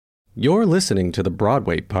You're listening to the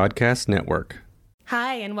Broadway Podcast Network.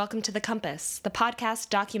 Hi, and welcome to The Compass, the podcast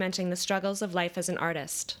documenting the struggles of life as an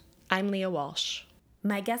artist. I'm Leah Walsh.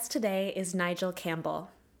 My guest today is Nigel Campbell.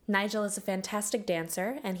 Nigel is a fantastic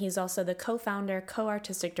dancer, and he's also the co-founder,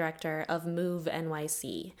 co-artistic director of Move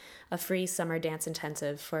NYC, a free summer dance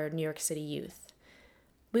intensive for New York City youth.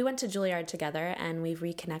 We went to Juilliard together, and we've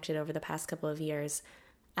reconnected over the past couple of years.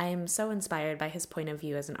 I am so inspired by his point of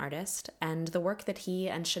view as an artist, and the work that he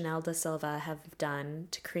and Chanel Da Silva have done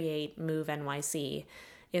to create Move NYC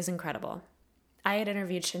is incredible. I had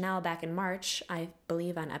interviewed Chanel back in March, I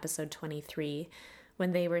believe on episode 23,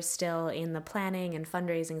 when they were still in the planning and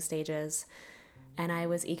fundraising stages, and I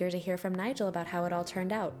was eager to hear from Nigel about how it all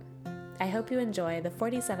turned out. I hope you enjoy the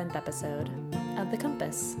 47th episode of The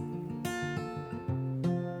Compass.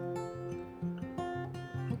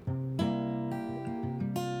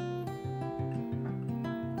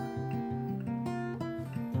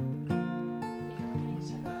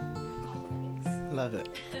 Love it.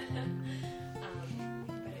 But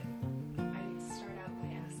I start out by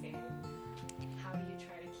asking, how do you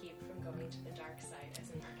try to keep from going to the dark side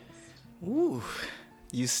as an artist? Ooh,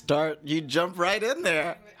 you jump right in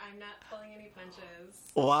there. I'm not pulling any punches.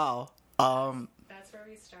 Wow. That's where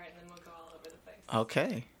we start, and then we'll go all over the place.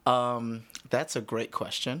 Okay. That's a great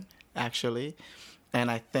question, actually.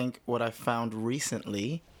 And I think what I found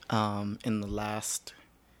recently, in the last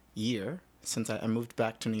year, since I moved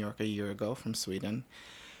back to New York a year ago from Sweden,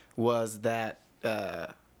 was that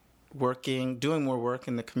doing more work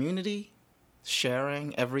in the community,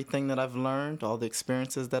 sharing everything that I've learned, all the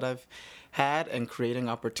experiences that I've had, and creating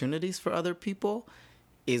opportunities for other people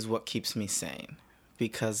is what keeps me sane.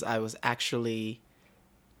 Because I was actually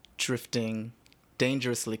drifting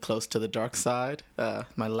dangerously close to the dark side.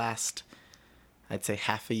 My last, I'd say,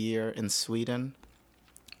 half a year in Sweden.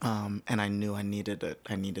 And I knew I needed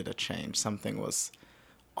a change. Something was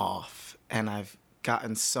off. And I've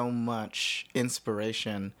gotten so much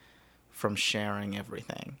inspiration from sharing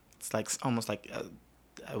everything. It's like almost like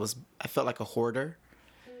I felt like a hoarder.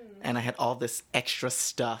 And I had all this extra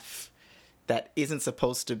stuff that isn't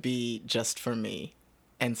supposed to be just for me.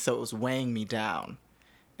 And so it was weighing me down.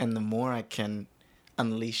 And the more I can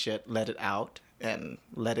unleash it, let it out, and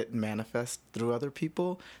let it manifest through other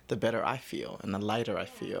people, the better I feel and the lighter I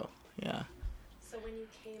feel. Yeah. So when you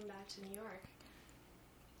came back to New York,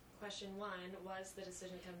 question one, was the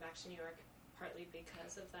decision to come back to New York partly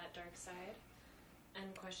because of that dark side?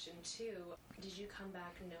 And question two, did you come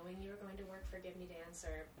back knowing you were going to work for Give Me Dance,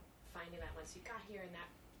 or finding that once you got here, and that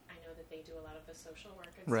I know that they do a lot of the social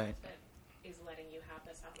work and right. stuff that is letting you have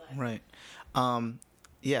this outlet? Right.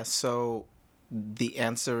 Yeah, so the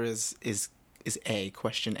answer is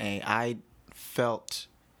question A. I felt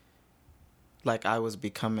like I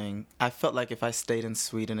felt like if I stayed in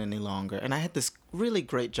Sweden any longer, and I had this really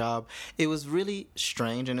great job, it was really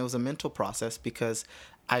strange, and it was a mental process because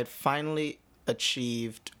I had finally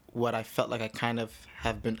achieved what I felt like I kind of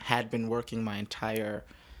had been working my entire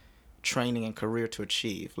training and career to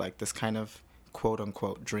achieve, like this kind of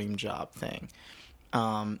quote-unquote dream job thing.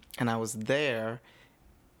 And I was there,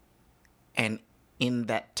 and in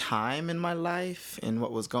that time in my life, in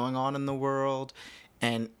what was going on in the world,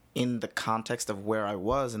 and in the context of where I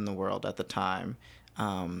was in the world at the time,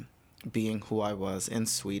 being who I was in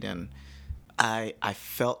Sweden, I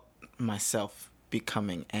felt myself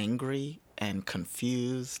becoming angry and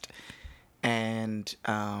confused, and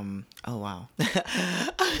oh wow.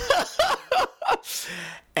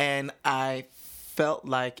 And I felt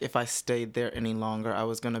like if I stayed there any longer, I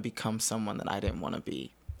was going to become someone that I didn't want to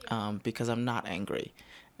be. Because I'm not angry,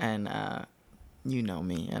 and you know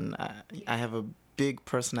me, and I have a big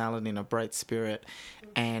personality and a bright spirit,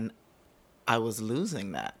 and I was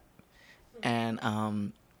losing that,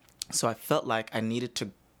 and so I felt like I needed to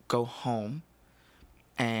go home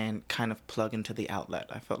and kind of plug into the outlet.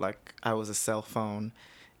 I felt like I was a cell phone,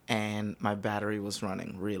 and my battery was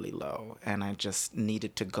running really low, and I just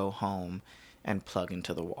needed to go home and plug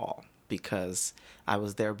into the wall because I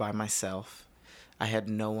was there by myself. I had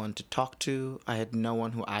no one to talk to. I had no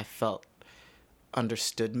one who I felt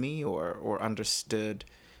understood me or understood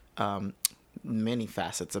many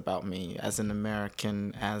facets about me as an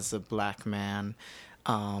American, as a black man.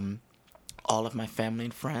 All of my family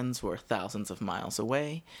and friends were thousands of miles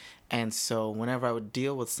away. And so whenever I would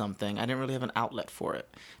deal with something, I didn't really have an outlet for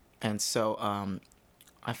it. And so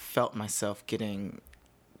I felt myself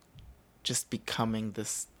just becoming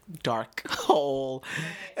this dark hole,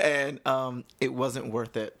 and it wasn't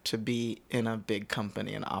worth it to be in a big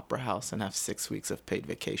company, an opera house, and have 6 weeks of paid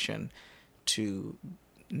vacation to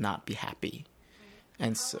not be happy.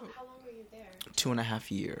 And how long were you there?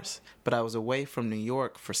 2.5 years. But I was away from New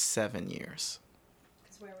York for 7 years.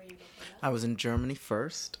 Because where were you before that? I was in Germany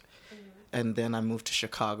first, and then I moved to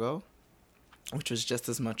Chicago, which was just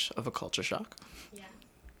as much of a culture shock. Yeah.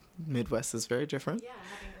 Midwest is very different. Yeah,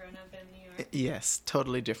 having grown up in New York. Yes,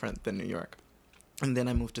 totally different than New York. And then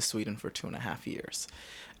I moved to Sweden for 2.5 years.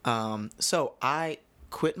 So I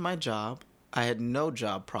quit my job. I had no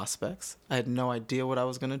job prospects. I had no idea what I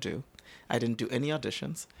was going to do. I didn't do any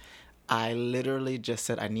auditions. I literally just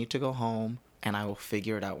said, I need to go home, and I will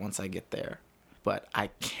figure it out once I get there. But I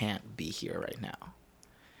can't be here right now.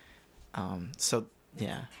 So,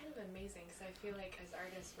 yeah. It's kind of amazing, because I feel like as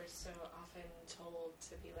artists, we're so often told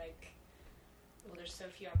to be like, well, there's so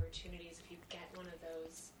few opportunities. If you get one of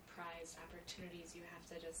those prized opportunities, you have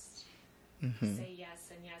to just say yes,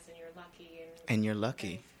 and you're lucky. And you're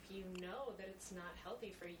lucky. If you know that it's not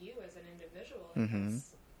healthy for you as an individual,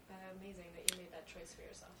 it's amazing that you made that choice for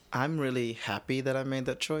yourself. I'm really happy that I made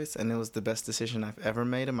that choice, and it was the best decision I've ever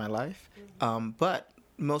made in my life. But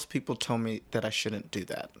most people told me that I shouldn't do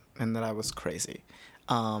that and that I was crazy.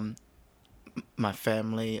 My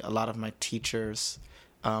family, a lot of my teachers,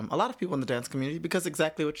 a lot of people in the dance community, because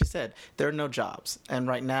exactly what you said, there are no jobs. And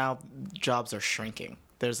right now, jobs are shrinking.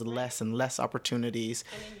 There's less and less opportunities.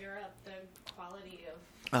 And in Europe, the quality of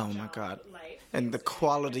oh my God. Life and the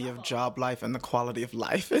quality of job life and the quality of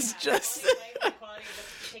life is just... the quality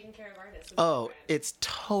of taking care of artists. Oh, it's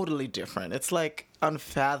totally different. It's like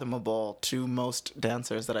unfathomable to most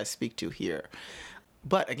dancers that I speak to here.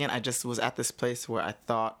 But again, I just was at this place where I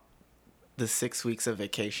thought the 6 weeks of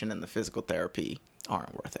vacation and the physical therapy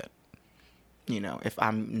aren't worth it. You know, if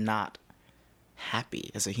I'm not happy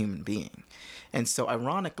as a human being. And so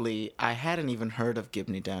ironically, I hadn't even heard of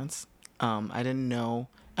Gibney Dance. I didn't know.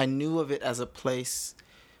 I knew of it as a place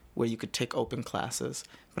where you could take open classes,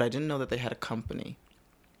 but I didn't know that they had a company.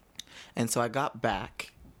 And so I got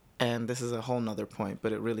back, and this is a whole nother point,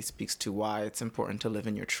 but it really speaks to why it's important to live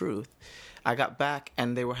in your truth. I got back,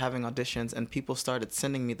 and they were having auditions, and people started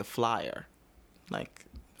sending me the flyer, like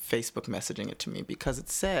Facebook messaging it to me, because it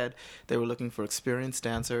said they were looking for experienced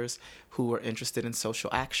dancers who were interested in social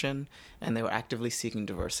action, and they were actively seeking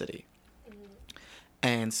diversity.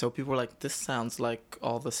 And so people were like, this sounds like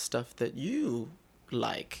all the stuff that you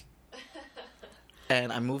like.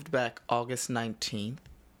 And I moved back August 19th.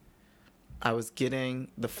 I was getting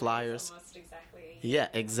the flyers. Almost exactly a year. Yeah,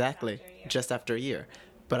 exactly. Just after a year.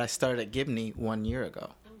 But I started at Gibney 1 year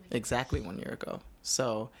ago. Exactly 1 year ago.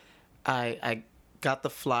 So I got the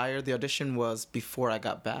flyer. The audition was before I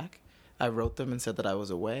got back. I wrote them and said that I was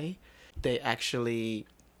away. They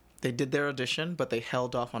did their audition, but they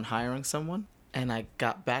held off on hiring someone. And I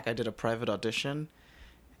got back, I did a private audition,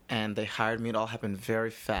 and they hired me. It all happened very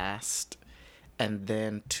fast. And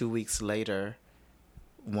then 2 weeks later,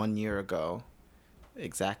 1 year ago,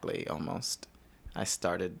 exactly almost, I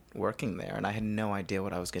started working there. And I had no idea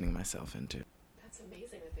what I was getting myself into. That's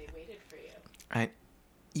amazing that they waited for you.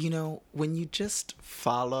 You know, when you just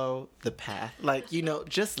follow the path, like, you know,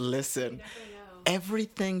 just listen, You never know.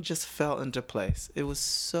 everything just fell into place. It was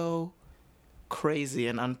so crazy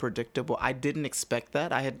and unpredictable. I didn't expect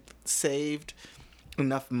that. I had saved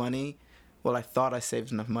enough money. Well, I thought I saved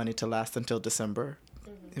enough money to last until December.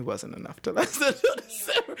 It wasn't enough to last until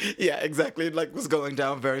December. Yeah, exactly. It like was going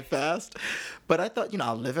down very fast. But I thought, you know,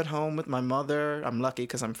 I'll live at home with my mother. I'm lucky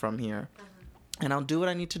because I'm from here. And I'll do what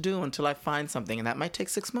I need to do until I find something. And that might take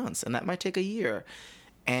 6 months. And that might take a year.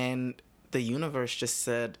 And the universe just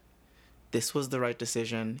said, this was the right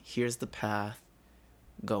decision. Here's the path.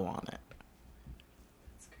 Go on it.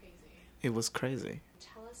 That's crazy. It was crazy.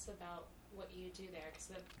 Tell us about what you do there, because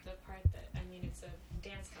the part that, I mean, it's a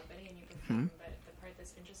dance company and you perform, but the part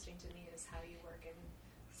that's interesting to me is how you work in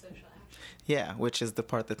social action. Yeah, which is the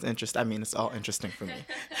part that's interesting. I mean, it's all interesting for me.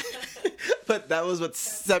 But that was what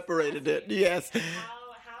separated it. Yes.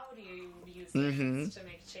 How do you use dance to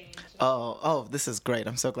make change? Oh, this is great.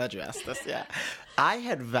 I'm so glad you asked this. Yeah. I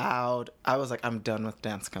had vowed, I was like, I'm done with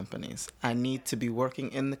dance companies. I need to be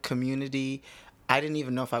working in the community. I didn't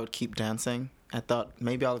even know if I would keep dancing. I thought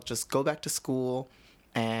maybe I'll just go back to school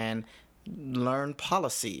and learn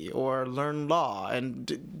policy or learn law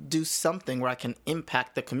and do something where I can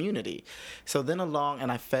impact the community. So then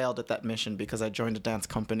and I failed at that mission because I joined a dance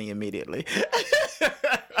company immediately. If that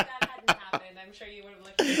hadn't happened, I'm sure you would have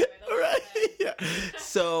looked into it a little bit. Yeah.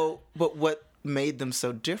 So, but what made them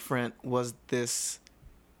so different was this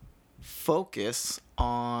focus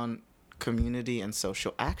on community and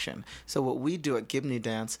social action. So what we do at Gibney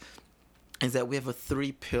Dance, is that we have a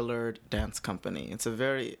 3-pillared dance company. It's a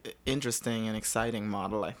very interesting and exciting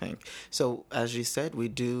model, I think. So, as you said, we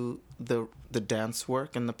do the dance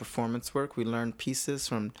work and the performance work. We learn pieces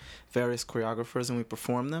from various choreographers and we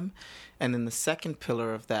perform them. And then the second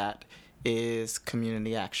pillar of that is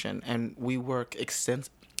community action. And we work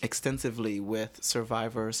extensively with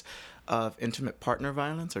survivors of intimate partner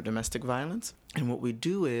violence or domestic violence. And what we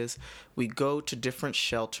do is we go to different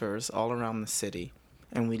shelters all around the city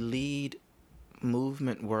and we lead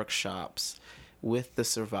movement workshops with the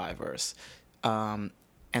survivors. And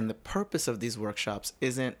the purpose of these workshops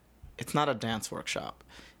it's not a dance workshop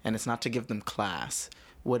and it's not to give them class.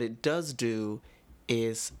 What it does do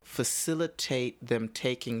is facilitate them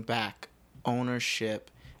taking back ownership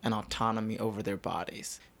and autonomy over their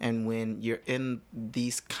bodies. And when you're in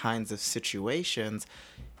these kinds of situations,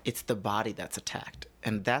 it's the body that's attacked.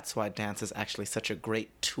 And that's why dance is actually such a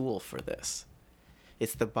great tool for this.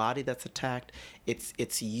 It's the body that's attacked.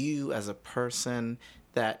 It's you as a person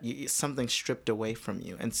that something stripped away from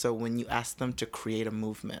you. And so when you ask them to create a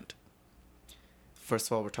movement, first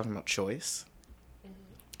of all, we're talking about choice.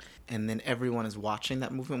 Mm-hmm. And then everyone is watching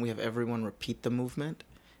that movement. We have everyone repeat the movement.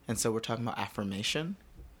 And so we're talking about affirmation.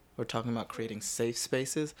 We're talking about creating safe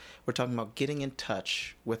spaces. We're talking about getting in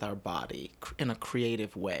touch with our body in a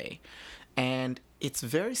creative way. And it's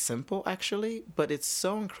very simple, actually, but it's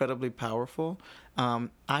so incredibly powerful. I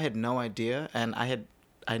had no idea, and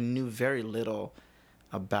I knew very little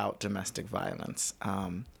about domestic violence.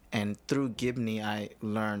 And through Gibney, I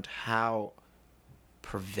learned how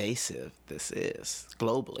pervasive this is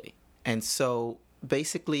globally. And so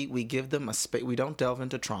basically, we give them a space. We don't delve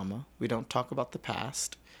into trauma. We don't talk about the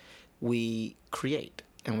past. We create,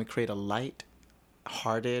 and we create a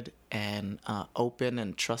light-hearted and open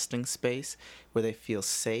and trusting space where they feel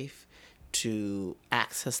safe to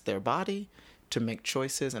access their body, to make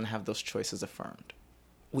choices, and have those choices affirmed.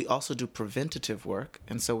 We also do preventative work,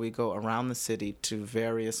 and so we go around the city to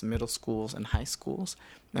various middle schools and high schools,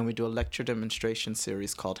 and we do a lecture demonstration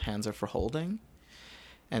series called Hands Are for Holding.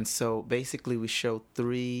 And so basically we show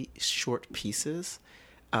 3 short pieces,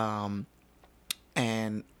 and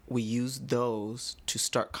we use those to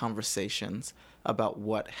start conversations about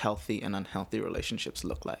what healthy and unhealthy relationships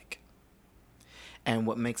look like. And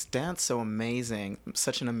what makes dance so amazing,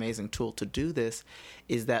 such an amazing tool to do this,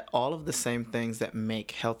 is that all of the same things that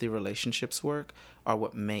make healthy relationships work are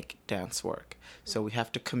what make dance work. So we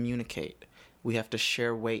have to communicate. We have to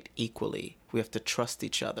share weight equally. We have to trust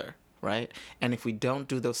each other, right? And if we don't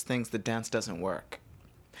do those things, the dance doesn't work.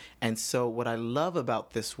 And so what I love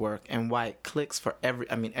about this work and why it clicks for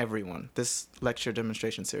everyone, this lecture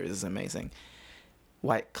demonstration series is amazing.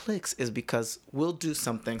 Why it clicks is because we'll do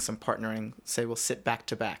something, some partnering, say we'll sit back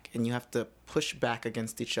to back, and you have to push back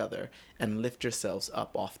against each other and lift yourselves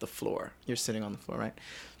up off the floor. You're sitting on the floor, right?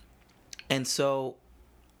 And so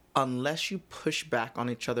unless you push back on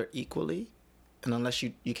each other equally, and unless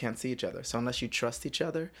you can't see each other, so unless you trust each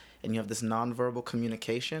other and you have this nonverbal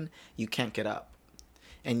communication, you can't get up.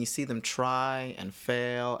 And you see them try and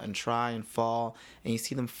fail and try and fall, and you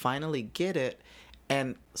see them finally get it,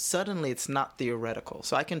 and suddenly it's not theoretical.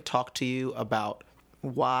 So I can talk to you about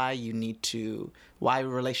why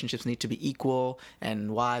relationships need to be equal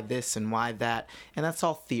and why this and why that, and that's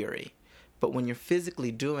all theory. But when you're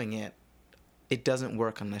physically doing it, it doesn't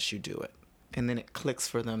work unless you do it. And then it clicks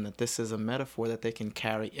for them that this is a metaphor that they can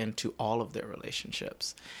carry into all of their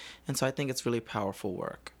relationships. And so I think it's really powerful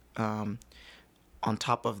work. On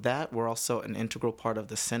top of that, we're also an integral part of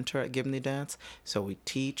the center at Gibney Dance. So we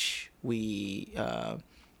teach, we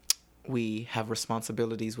have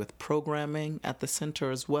responsibilities with programming at the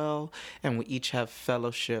center as well, and we each have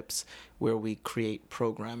fellowships where we create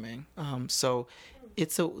programming. So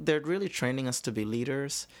they're really training us to be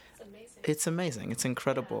leaders. It's amazing. It's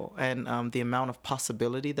incredible. Yeah. And the amount of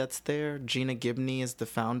possibility that's there. Gina Gibney is the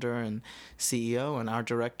founder and CEO and our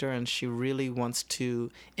director, and she really wants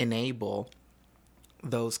to enable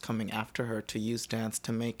those coming after her to use dance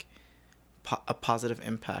to make a positive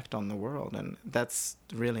impact on the world. And that's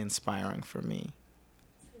really inspiring for me.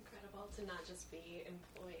 It's incredible to not just be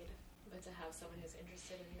employed, but to have someone who's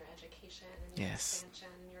interested in your education and your expansion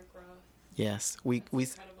and your growth. Yes. We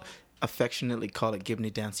affectionately call it Gibney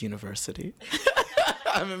Dance University.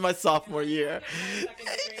 I'm in my sophomore year.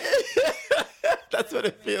 That's what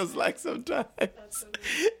it feels like sometimes. That's amazing.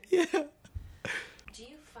 Yeah. Do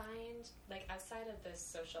you find, like, outside of this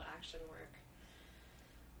social action work,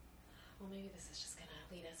 well, maybe this is just going to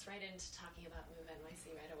lead us right into talking about Move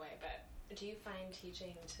NYC right away, but do you find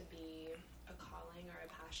teaching to be a calling or a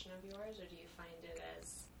passion of yours, or do you find it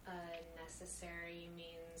as a necessary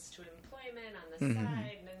means to employment on the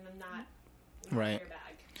side, and not not Right. your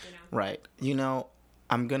bag, you know? Right. You know,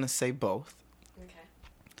 I'm going to say both. Okay.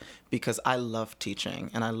 Because I love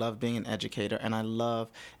teaching and I love being an educator and I love,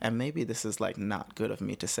 and maybe this is like not good of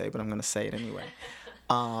me to say, but I'm going to say it anyway.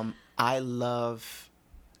 I love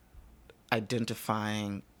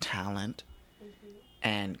identifying talent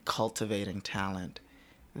and cultivating talent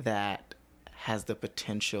that has the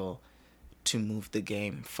potential to move the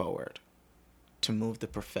game forward, to move the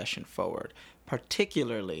profession forward.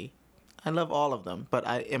 Particularly, I love all of them, but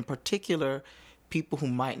in particular, people who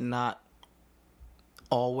might not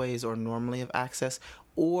always or normally have access,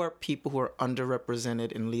 or people who are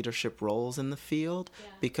underrepresented in leadership roles in the field.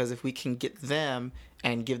 Yeah. Because if we can get them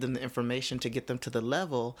and give them the information to get them to the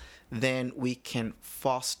level, then we can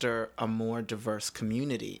foster a more diverse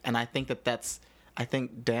community. And I think I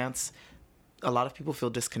think dance, a lot of people feel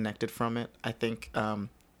disconnected from it. I think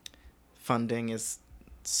funding is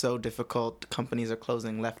so difficult. Companies are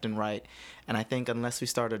closing left and right. And I think unless we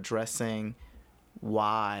start addressing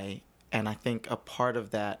why, and I think a part of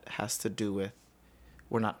that has to do with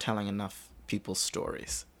we're not telling enough people's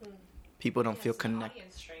stories. People don't feel connected.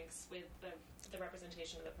 Audience strengths with the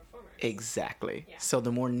representation of the performers. Exactly. Yeah. So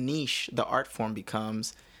the more niche the art form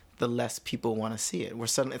becomes, the less people want to see it.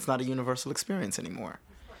 It's not a universal experience anymore.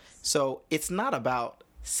 Of course. So it's not about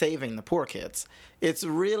saving the poor kids. It's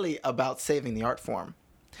really about saving the art form.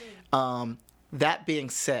 That being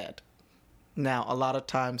said, now a lot of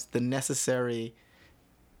times the necessary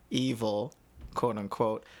evil, quote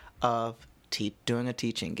unquote, of doing a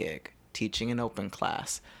teaching gig, teaching an open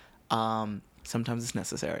class, sometimes it's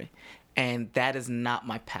necessary. And that is not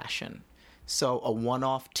my passion. So a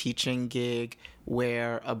one-off teaching gig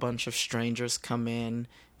where a bunch of strangers come in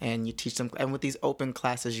and you teach them, and with these open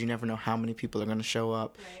classes, you never know how many people are going to show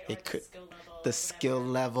up. Right, It could the skill level. skill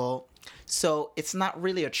level. So it's not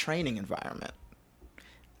really a training environment.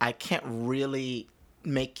 I can't really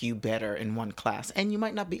make you better in one class, and you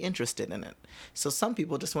might not be interested in it. So some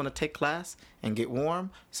people just want to take class and get warm.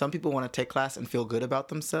 Some people want to take class and feel good about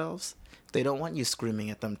themselves. They don't want you screaming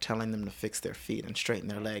at them, telling them to fix their feet and straighten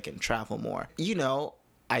their leg and travel more. You know,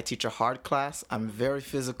 I teach a hard class. I'm very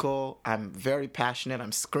physical. I'm very passionate.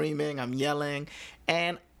 I'm screaming. I'm yelling.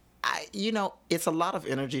 And it's a lot of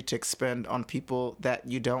energy to expend on people that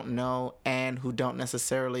you don't know and who don't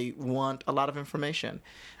necessarily want a lot of information.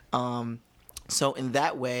 So in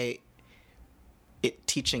that way,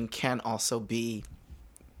 teaching can also be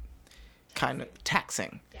kind of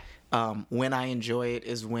taxing. Yeah. When I enjoy it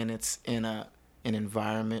is when it's in an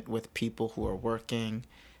environment with people who are working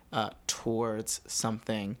towards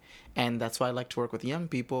something. And that's why I like to work with young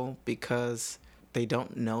people, because they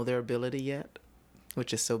don't know their ability yet,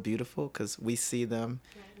 which is so beautiful because we see them.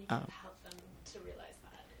 Right, and you can help them to realize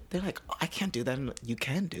that. They're like, oh, I can't do that. And you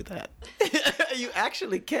can do that. You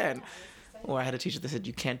actually can. Or I had a teacher that said,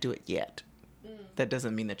 you can't do it yet. That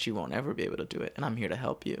doesn't mean that you won't ever be able to do it. And I'm here to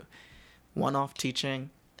help you. One-off teaching,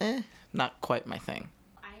 not quite my thing.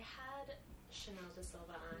 I had Chanel De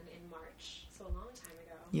Silva on in March, so a long time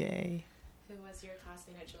ago. Yay. Who was your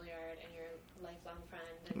classmate at Juilliard and your lifelong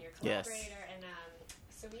friend and your Yes. collaborator. And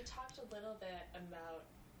so we talked a little bit about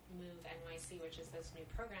Move NYC, which is this new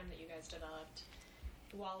program that you guys developed,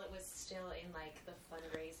 while it was still in like the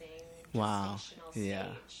fundraising Wow. gestational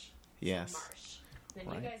Yeah. stage. Yes. In March. Then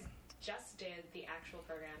Right. you guys just did the actual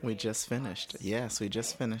program. We in just finished. August, Yes, we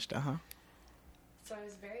just right? finished. So I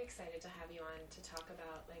was very excited to have you on to talk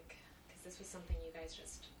about, like, because this was something you guys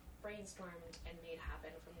just brainstormed and made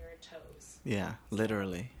happen from your toes. Yeah,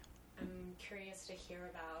 literally. I'm curious to hear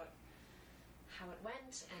about how it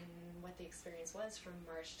went and what the experience was from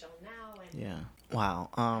March till now. And Yeah. Wow.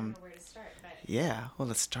 I don't know where to start, but Yeah. Well,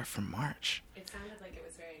 let's start from March. it sounded like it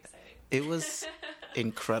was very exciting. It was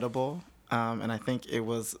incredible. And I think it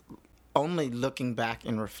was, only looking back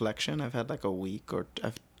in reflection, I've had like a week, or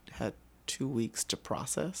I've had 2 weeks to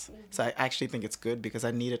process. So I actually think it's good because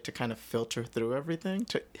I needed to kind of filter through everything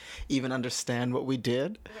to even understand what we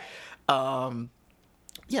did. Right.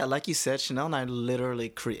 Yeah, like you said, Chanel and I literally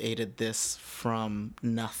created this from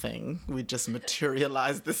nothing. We just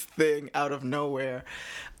materialized this thing out of nowhere.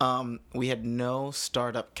 We had no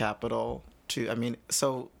startup capital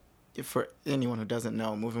so for anyone who doesn't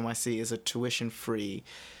know, Move NYC is a tuition-free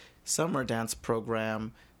summer dance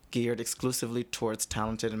program geared exclusively towards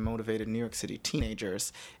talented and motivated New York City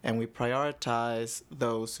teenagers. And we prioritize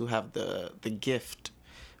those who have the gift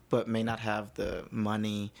but may not have the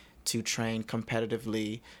money to train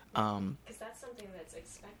competitively. Because that's something that's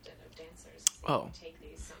expected of dancers to take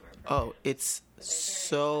these summer programs. It's But they're very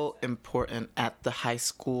so expensive. important at the high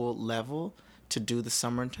school level to do the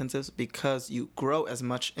summer intensives because you grow as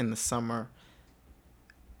much in the summer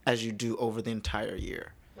as you do over the entire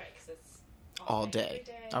year. Right, because it's all day.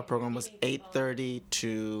 Our program was 8:30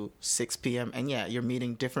 to 6 p.m. And yeah, you're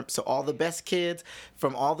meeting different. So all the best kids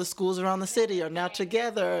from all the schools around the city are now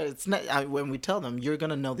together. It's not when we tell them you're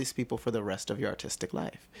gonna know these people for the rest of your artistic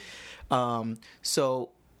life.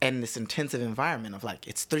 And this intensive environment of like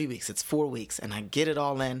it's 3 weeks, it's 4 weeks, and I get it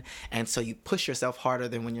all in. And so you push yourself harder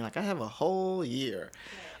than when you're like I have a whole year.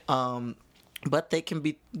 But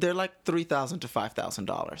they're like $3,000 to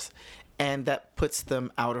 $5,000. And that puts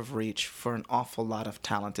them out of reach for an awful lot of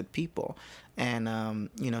talented people. And,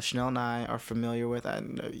 Chanel and I are familiar with,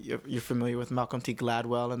 you're familiar with Malcolm T.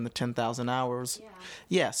 Gladwell and the 10,000 hours.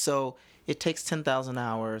 Yeah, so it takes 10,000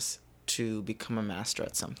 hours to become a master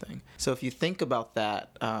at something. So if you think about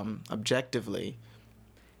that objectively,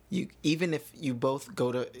 even if you both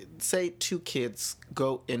go to, say 2 kids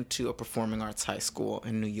go into a performing arts high school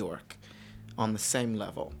in New York on the same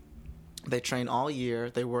level. They train all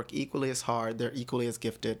year, they work equally as hard, they're equally as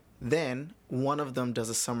gifted. Then one of them does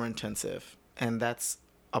a summer intensive, and that's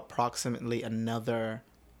approximately another,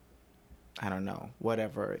 I don't know,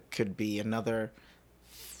 whatever it could be, another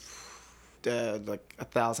like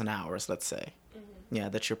 1,000 hours, let's say,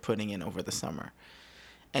 that you're putting in over the summer.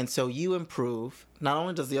 And so you improve. Not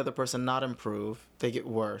only does the other person not improve, they get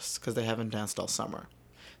worse because they haven't danced all summer.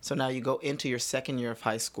 So now you go into your second year of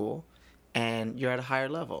high school, and you're at a higher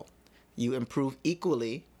level. You improve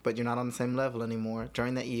equally, but you're not on the same level anymore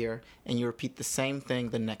during that year, and you repeat the same thing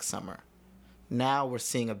the next summer. Now we're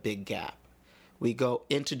seeing a big gap. We go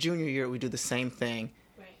into junior year, we do the same thing.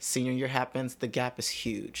 Right. Senior year happens, the gap is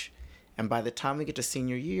huge. And by the time we get to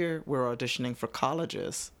senior year, we're auditioning for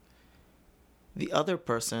colleges. The other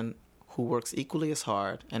person who works equally as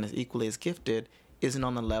hard and is equally as gifted isn't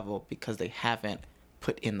on the level because they haven't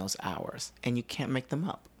put in those hours, and you can't make them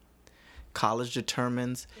up. College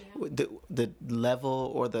determines the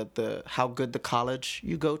level or the how good the college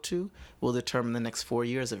you go to will determine the next 4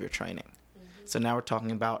 years of your training. So now we're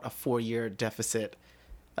talking about a 4-year deficit.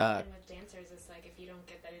 And with dancers, it's like if you don't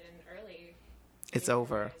get that in early, it's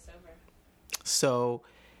over. So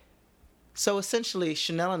essentially,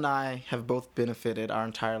 Chanel and I have both benefited our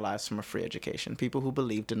entire lives from a free education. People who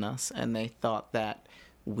believed in us, and they thought that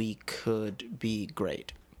we could be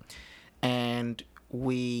great. And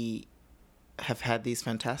we have had these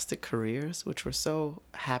fantastic careers, which we're so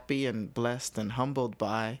happy and blessed and humbled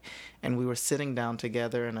by. And we were sitting down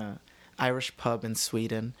together in an Irish pub in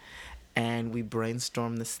Sweden, and we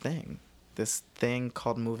brainstormed this thing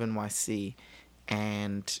called Move NYC.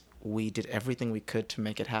 And we did everything we could to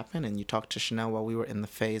make it happen. And you talked to Chanel while we were in the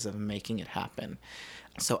phase of making it happen.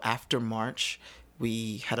 So after March,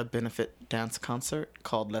 we had a benefit dance concert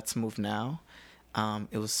called Let's Move Now.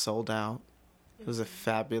 It was sold out. It was a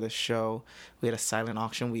fabulous show. We had a silent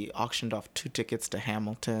auction. We auctioned off 2 tickets to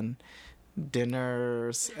Hamilton,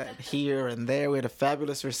 dinners here and there. We had a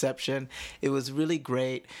fabulous reception. It was really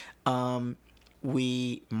great. April.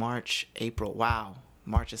 Wow.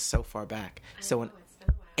 March is so far back. So in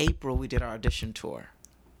April, we did our audition tour.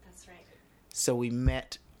 That's right. So we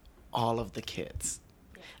met all of the kids.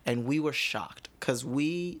 Yeah. And we were shocked because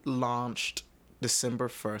we launched December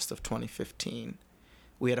 1st of 2015.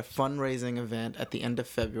 We had a fundraising event at the end of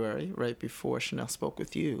February, right before Chanel spoke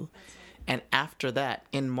with you. That's right. And after that,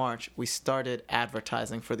 in March, we started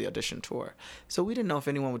advertising for the audition tour. So we didn't know if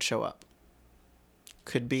anyone would show up.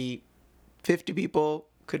 Could be 50 people,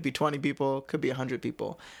 could be 20 people, could be 100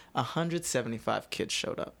 people. 175 kids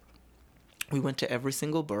showed up. We went to every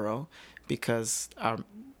single borough because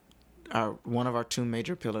one of our 2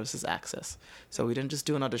 major pillars is access. So we didn't just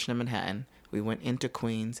do an audition in Manhattan. We went into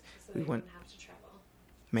Queens. So they wouldn't have to travel.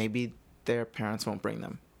 Maybe their parents won't bring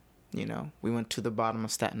them. We went to the bottom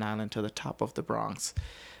of Staten Island to the top of the Bronx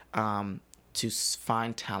to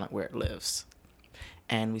find talent where it lives.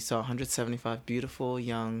 And we saw 175 beautiful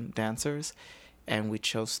young dancers, and we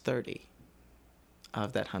chose 30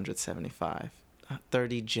 of that 175.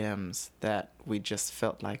 30 gems that we just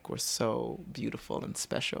felt like were so beautiful and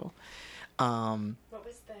special. What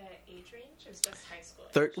was the age range? It was just high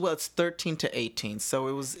school. Well, it's 13 to 18, so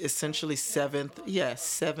it was essentially 7th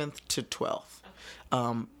to 12th.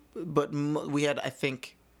 Okay. But we had, I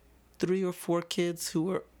think, 3 or 4 kids who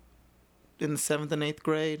were in the 7th and 8th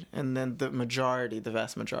grade, and then the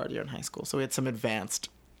vast majority are in high school. So we had some advanced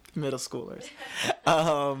middle schoolers.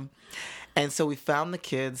 And so we found the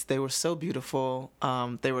kids. They were so beautiful.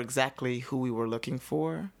 They were exactly who we were looking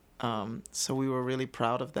for. So we were really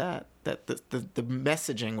proud of that the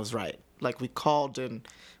messaging was right. Like we called and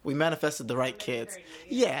we manifested the right kids.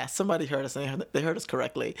 Yeah, somebody heard us and they heard us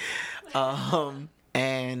correctly.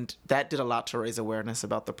 And that did a lot to raise awareness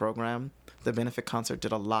about the program. The benefit concert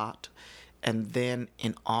did a lot. And then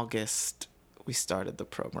in August, we started the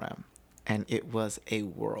program. And it was a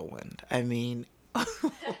whirlwind. I mean, Like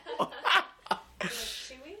 2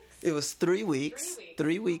 weeks? it was 3 weeks.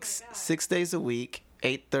 3 weeks, Oh my God. 6 days a week,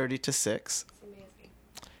 8:30 to 6. It's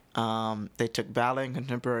amazing. They took ballet and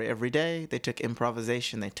contemporary every day. They took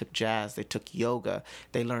improvisation. They took jazz. They took yoga.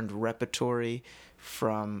 They learned repertory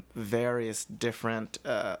from various different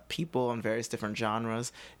people and various different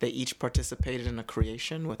genres. They each participated in a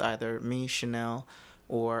creation with either me, Chanel,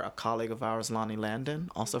 or a colleague of ours, Lonnie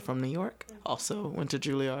Landon, also from New York, also went to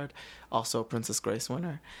Juilliard, also a Princess Grace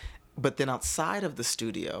winner. But then outside of the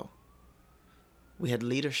studio, we had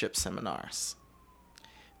leadership seminars.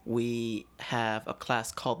 We have a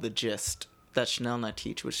class called The Gist that Chanel and I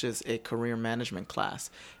teach, which is a career management class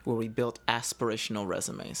where we built aspirational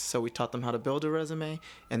resumes. So we taught them how to build a resume,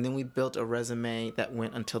 and then we built a resume that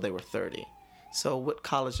went until they were 30. So what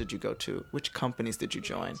college did you go to? Which companies did you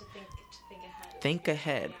join? To think ahead. Think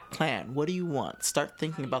ahead. Plan. What do you want? Start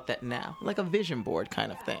thinking about that now. Like a vision board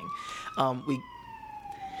kind of thing.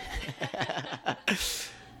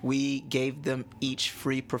 We gave them each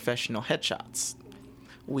free professional headshots.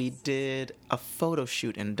 We did a photo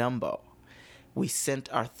shoot in Dumbo. We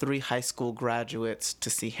sent our 3 high school graduates to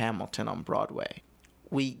see Hamilton on Broadway.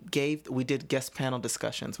 We did guest panel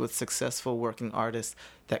discussions with successful working artists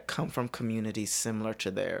that come from communities similar to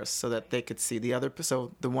theirs, so that they could see the other.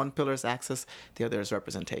 So the one pillar is access, the other is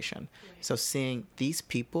representation. Right. So seeing these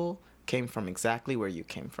people came from exactly where you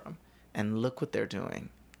came from, and look what they're doing.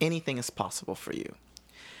 Anything is possible for you.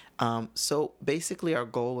 So basically our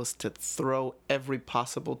goal was to throw every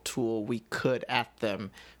possible tool we could at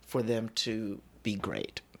them for them to be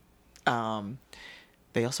great.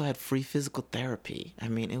 They also had free physical therapy. I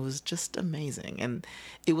mean, it was just amazing. And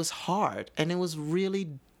it was hard. And it was really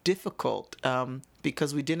difficult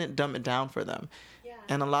because we didn't dumb it down for them. Yeah.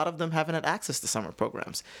 And a lot of them haven't had access to summer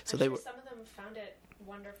programs. So Some of them found it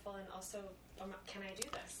wonderful and also, can I do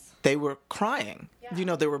this? They were crying. Yeah. You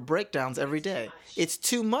know, there were breakdowns every day. It's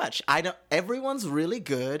too much. Everyone's really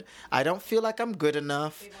good. I don't feel like I'm good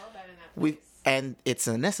enough. We've all been in that place. And it's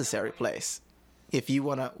a necessary place. If you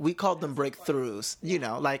want to, we called them breakthroughs, you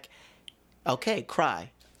know, like, okay,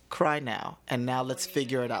 cry now. And now let's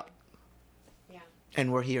figure it out. Yeah.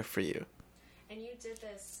 And we're here for you. And you did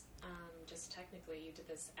this, just technically, you did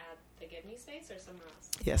this at the Gibney space or somewhere else?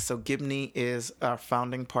 Yes, so Gibney is our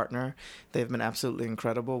founding partner. They've been absolutely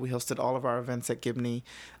incredible. We hosted all of our events at Gibney.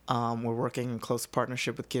 We're working in close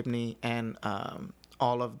partnership with Gibney and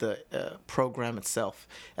all of the program itself,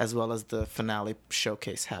 as well as the finale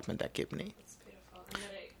showcase happened at Gibney. It's beautiful. And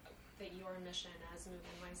that your mission as Move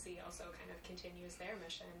NYC also kind of continues their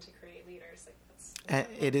mission to create leaders. Like And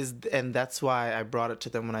it is, and that's why I brought it to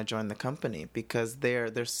them when I joined the company, because they're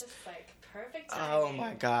just like perfect timing. Oh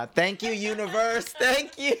my God! Thank you, universe.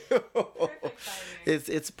 Thank you. Perfect timing.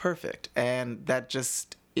 It's perfect, and that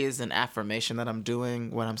just is an affirmation that I'm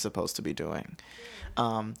doing what I'm supposed to be doing.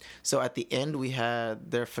 So at the end, we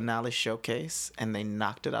had their finale showcase, and they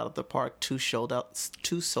knocked it out of the park. 2 sold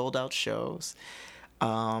out shows.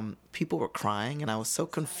 People were crying, and I was so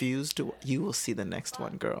confused. You will see the next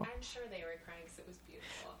one, girl. I'm sure they were crying because it was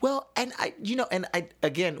beautiful. Well, and I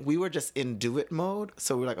again, we were just in do it mode.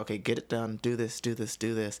 So we were like, okay, get it done, do this.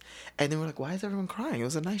 And then we're like, why is everyone crying? It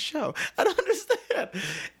was a nice show. I don't understand.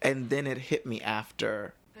 And then it hit me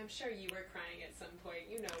after. I'm sure you were crying at some point.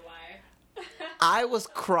 You know why. I was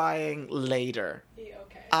crying later. Yeah,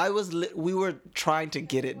 okay. We were trying to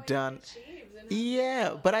get it done.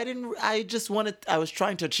 Yeah, but I was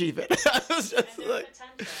trying to achieve it. I was just and like,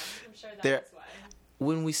 potential. I'm sure that's why.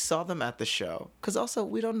 When we saw them at the show, because also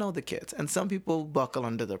we don't know the kids, and some people buckle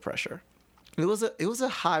under the pressure. It was a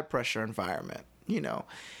high pressure environment, you know,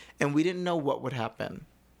 and we didn't know what would happen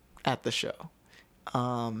at the show.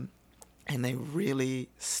 And they really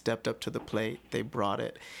stepped up to the plate. They brought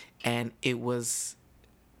it, and it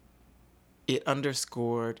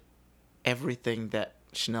underscored everything that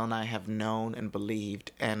Chanel and I have known and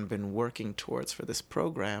believed and been working towards for this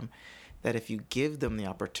program, that if you give them the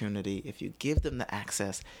opportunity, if you give them the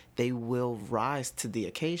access, they will rise to the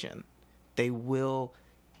occasion. They will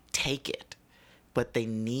take it, but they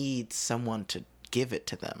need someone to give it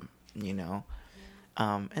to them, you know?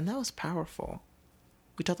 Yeah. And that was powerful.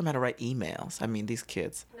 We taught them how to write emails. I mean, these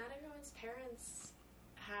kids. Not everyone's parents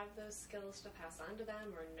have those skills to pass on to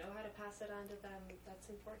them or know how to pass it on to them. That's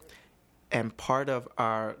important. And part of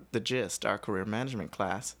our career management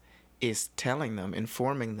class, is telling them,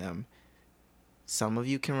 informing them, some of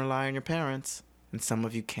you can rely on your parents and some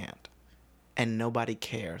of you can't. And nobody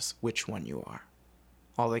cares which one you are.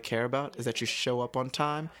 All they care about is that you show up on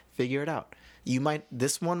time, figure it out.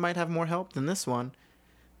 This one might have more help than this one,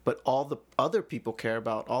 but all the other people care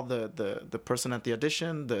about, all the person at the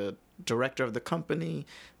audition, the director of the company,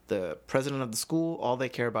 the president of the school, all they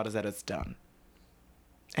care about is that it's done.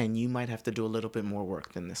 And you might have to do a little bit more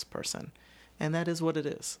work than this person. And that is what it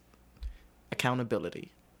is.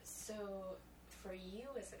 Accountability. So, for you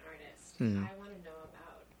as an artist, I want to know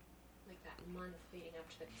about like that month leading up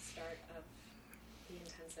to the start of the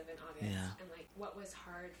intensive in August. Yeah. And like what was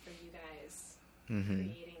hard for you guys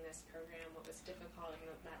creating this program? What was difficult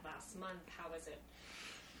in that last month? How was it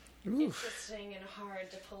interesting and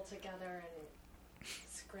hard to pull together and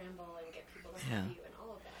scramble and get people to help you and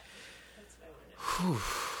all of that? That's what I want to know.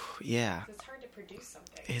 Yeah. It's hard to produce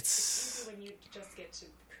something. It's easy when you just get to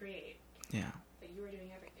create. Yeah. But you were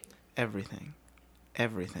doing everything.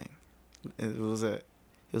 Everything. It was a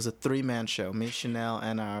 3-man show. Me, Chanel,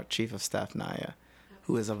 and our chief of staff, Naya,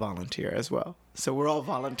 who is a volunteer as well. So we're all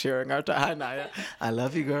volunteering our time. Hi, Naya. I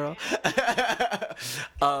love you, girl.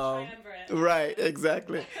 Right,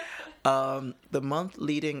 exactly. The month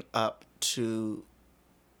leading up to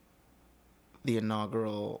the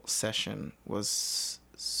inaugural session was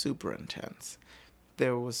super intense.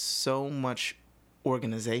 There was so much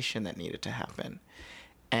organization that needed to happen.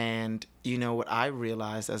 And, what I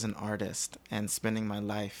realized as an artist and spending my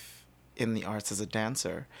life in the arts as a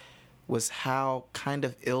dancer was how kind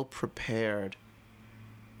of ill-prepared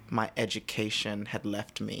my education had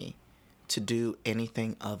left me to do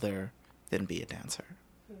anything other than be a dancer.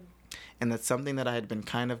 And that's something that I had been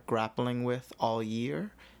kind of grappling with all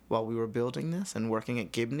year while we were building this and working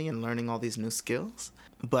at Gibney and learning all these new skills.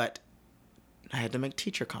 But I had to make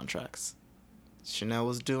teacher contracts. Chanel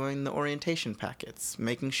was doing the orientation packets,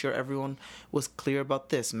 making sure everyone was clear about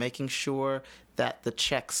this, making sure that the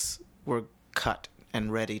checks were cut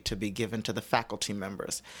and ready to be given to the faculty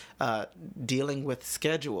members, dealing with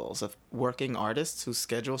schedules of working artists whose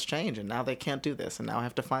schedules change, and now they can't do this, and now I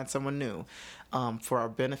have to find someone new. For our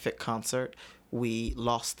benefit concert, we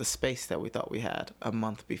lost the space that we thought we had a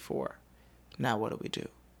month before. Now what do we do?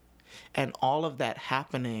 And all of that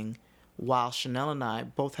happening while Chanel and I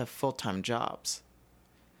both have full-time jobs.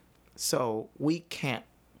 So we can't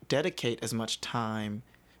dedicate as much time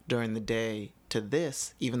during the day to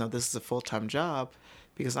this, even though this is a full-time job,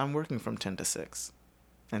 because I'm working from 10 to 6.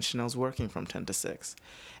 And Chanel's working from 10 to 6.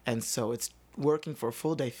 And so it's working for a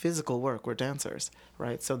full day physical work. We're dancers,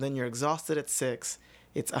 right? So then you're exhausted at 6.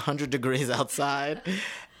 It's 100 degrees outside.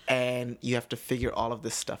 And you have to figure all of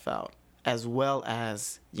this stuff out. As well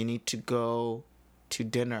as you need to go to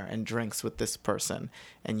dinner and drinks with this person.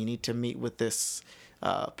 And you need to meet with this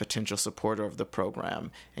potential supporter of the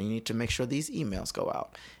program. And you need to make sure these emails go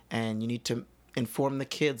out. And you need to inform the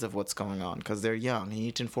kids of what's going on because they're young. You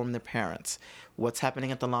need to inform their parents. What's happening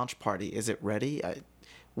at the launch party? Is it ready?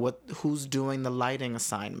 Who's doing the lighting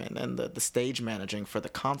assignment and the stage managing for the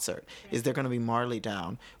concert? Is there going to be Marley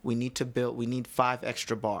down? We need 5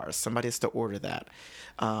 extra bars. Somebody has to order that.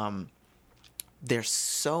 There's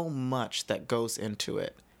so much that goes into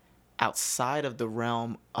it outside of the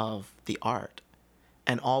realm of the art.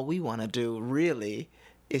 And all we want to do really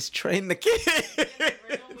is train the kids.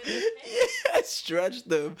 Yeah, stretch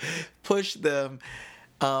them, push them.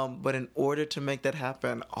 But in order to make that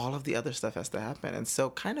happen, all of the other stuff has to happen. And so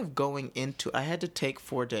kind of I had to take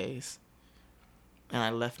 4 days. And I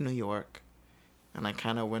left New York. And I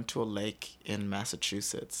kind of went to a lake in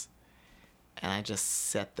Massachusetts. And I just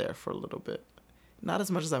sat there for a little bit. Not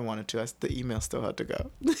as much as I wanted to. The email still had to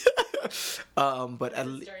go. But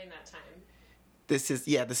during that time. This is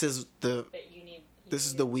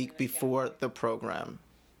the week before the program.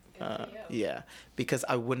 Yeah, because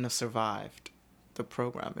I wouldn't have survived the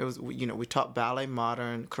program. It was, we taught ballet,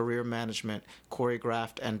 modern, career management,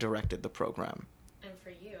 choreographed, and directed the program. And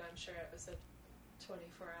for you, I'm sure it was a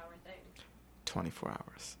 24-hour thing. 24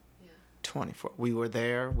 hours. Yeah. 24. We were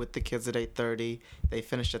there with the kids at 8:30. They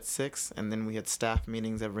finished at 6, and then we had staff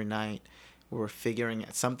meetings every night. We were figuring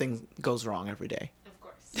it. Something goes wrong every day. Of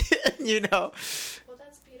course. Well,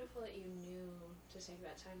 that's beautiful that you knew to take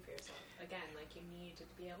that time for yourself. Again, like you need to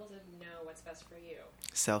be able to know what's best for you.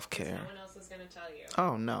 Self-care. No one else is going to tell you.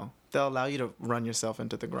 Oh, no. They'll allow you to run yourself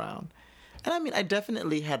into the ground. And I mean, I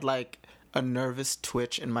definitely had like a nervous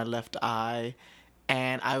twitch in my left eye,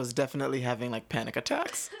 and I was definitely having like panic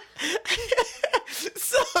attacks.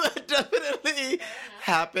 So that definitely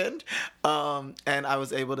happened. And I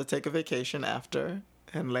was able to take a vacation after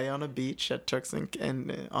and lay on a beach at Turks and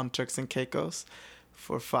Caicos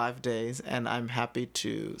for 5 days, and I'm happy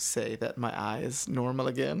to say that my eye is normal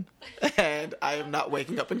again, and I am not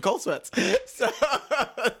waking up in cold sweats. So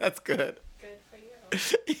that's good. Good for you.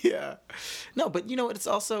 Yeah. No, but it's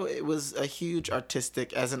also, it was a huge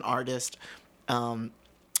artistic, as an artist,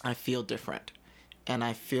 I feel different. And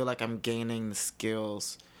I feel like I'm gaining the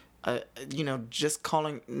skills. Just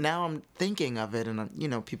calling, now I'm thinking of it,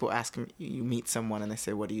 and, people ask me, you meet someone and they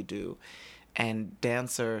say, what do you do? And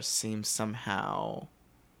dancer seems somehow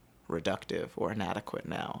reductive or inadequate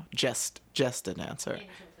now. Just a dancer.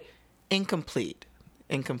 Incomplete,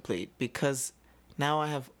 because now I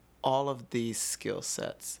have all of these skill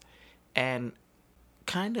sets, and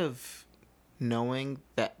kind of knowing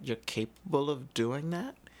that you're capable of doing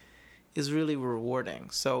that is really rewarding.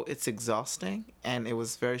 So it's exhausting, and it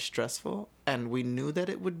was very stressful, and we knew that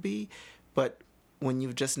it would be, but when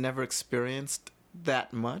you've just never experienced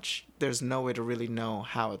that much, there's no way to really know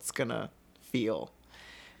how it's gonna feel.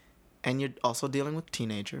 And you're also dealing with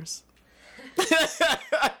teenagers.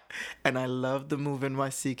 And I love the Move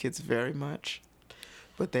NYC kids very much,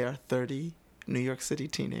 but they are 30 New York City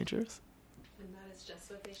teenagers. And that is just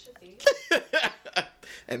what they should be.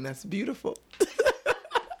 And that's beautiful.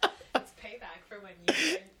 It's payback for when you were a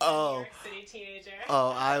New York City teenager. Oh,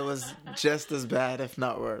 I was just as bad, if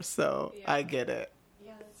not worse, so yeah. I get it.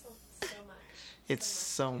 Yeah, that's so much. It's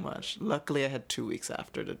so much. Luckily, I had 2 weeks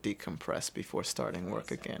after to decompress before starting work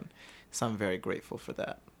again. So I'm very grateful for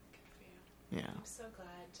that. Good for you. Yeah. I'm so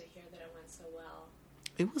glad to hear that it went so well.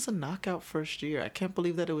 It was a knockout first year. I can't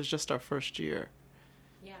believe that it was just our first year.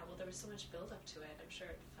 Yeah, well, there was so much build up to it. I'm sure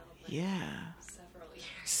it felt like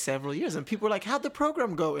several years. And people were like, how'd the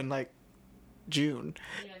program go in like June?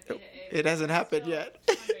 Yeah, it hasn't happened yet.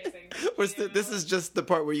 This is just the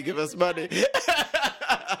part where you give us money.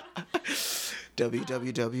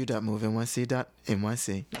 www.movenyc.nyc.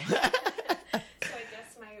 So I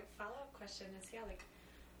guess my follow-up question is,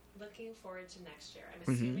 looking forward to next year. I'm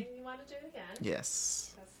assuming you want to do it again.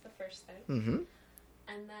 Yes. That's the first thing. Mm-hmm.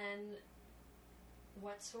 And then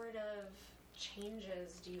what sort of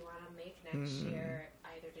changes do you want to make next year,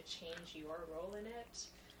 either to change your role in it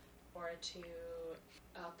or to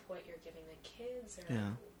up what you're giving the kids?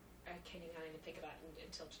 Or can you not even think about it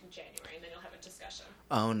until January, and then you'll have a discussion?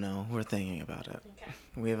 Oh, no. We're thinking about it. Okay.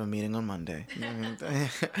 We have a meeting on Monday.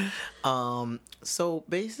 So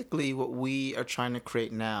basically what we are trying to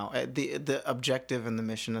create now, the objective and the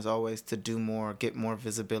mission is always to do more, get more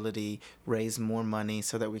visibility, raise more money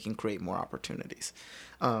so that we can create more opportunities.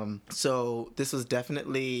 So this was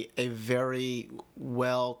definitely a very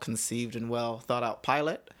well conceived and well thought out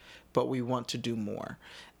pilot, but we want to do more.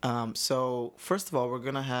 So first of all, we're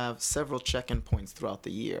going to have several check-in points throughout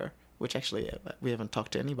the year, which actually we haven't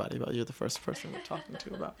talked to anybody about. You're the first person we're talking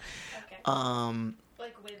to about. Okay.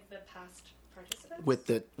 Like with the past participants? With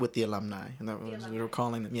the alumni. We were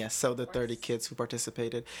calling them. Yes, so the 30 kids who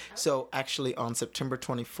participated. Okay. So actually on September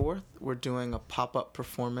 24th, we're doing a pop-up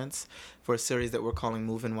performance for a series that we're calling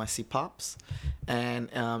Move NYC Pops. And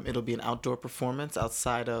it'll be an outdoor performance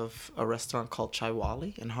outside of a restaurant called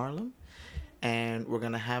Chaiwali in Harlem. And we're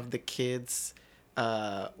going to have the kids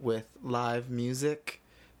with live music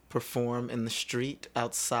perform in the street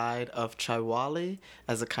outside of Chaiwali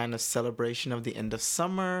as a kind of celebration of the end of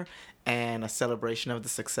summer and a celebration of the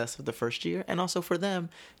success of the first year, and also for them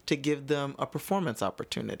to give them a performance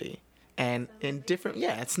opportunity. And in different,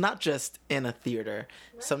 it's not just in a theater.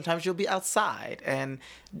 Right. Sometimes you'll be outside, and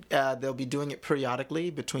they'll be doing it periodically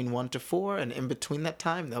between 1 to 4, and in between that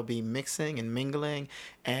time, they'll be mixing and mingling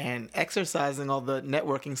and exercising all the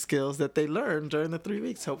networking skills that they learned during the 3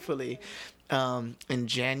 weeks, hopefully. In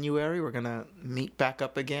January, we're going to meet back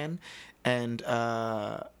up again and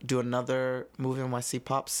do another Move NYC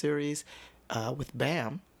Pop series with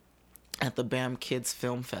BAM at the BAM Kids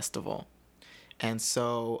Film Festival. And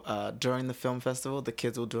so during the film festival, the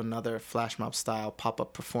kids will do another flash mob style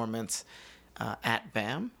pop-up performance at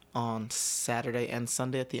BAM on Saturday and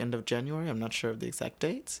Sunday at the end of January. I'm not sure of the exact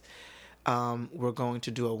dates. We're going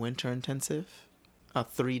to do a winter intensive, a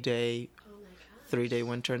three-day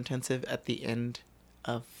winter intensive at the end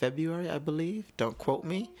of February, I believe. Don't quote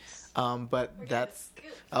me. But that's...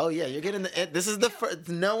 Oh, yeah, you're getting the... This is the first...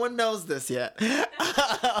 No one knows this yet.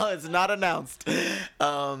 It's not announced.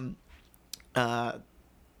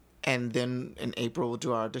 And then in April, we'll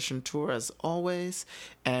do our audition tour as always.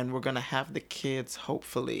 And we're going to have the kids,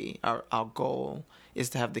 hopefully, our goal is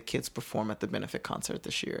to have the kids perform at the benefit concert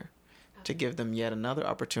this year. To give them yet another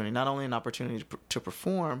opportunity, not only an opportunity to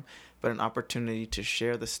perform, but an opportunity to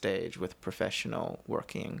share the stage with professional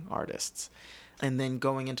working artists. And then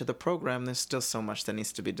going into the program, there's still so much that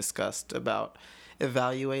needs to be discussed about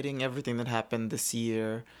evaluating everything that happened this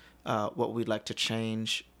year, what we'd like to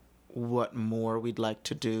change, what more we'd like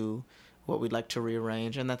to do, what we'd like to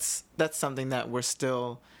rearrange. And that's something that we're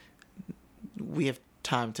still we have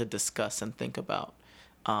time to discuss and think about.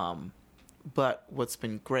 But what's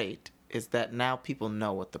been great is that now people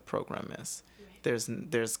know what the program is. Right.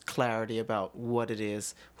 There's clarity about what it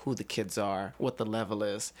is, who the kids are, what the level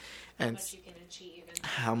is, and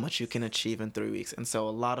how much you can achieve in 3 weeks. And so a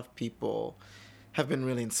lot of people have been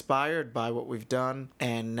really inspired by what we've done,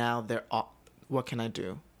 and now they're, what can I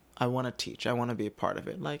do? I want to teach. I want to be a part of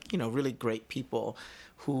it. Like, really great people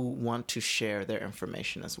who want to share their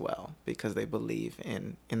information as well because they believe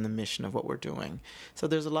in the mission of what we're doing. So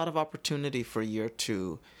there's a lot of opportunity for year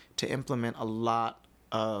 2 to implement a lot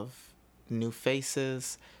of new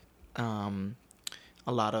faces, a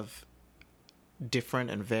lot of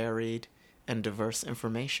different and varied and diverse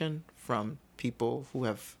information from people who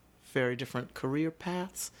have very different career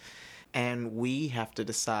paths. And we have to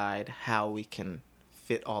decide how we can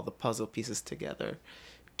fit all the puzzle pieces together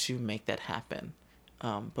to make that happen.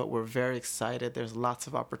 But we're very excited. There's lots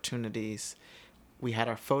of opportunities. We had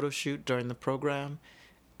our photo shoot during the program,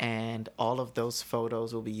 and all of those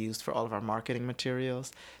photos will be used for all of our marketing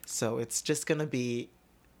materials. So it's just going to be,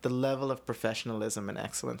 the level of professionalism and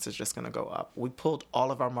excellence is just going to go up. We pulled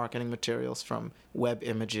all of our marketing materials from web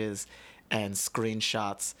images and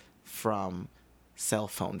screenshots from cell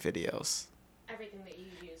phone videos. Everything that you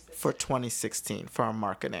use for 2016 for our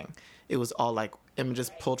marketing. It was all like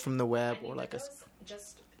images pulled from the web, or like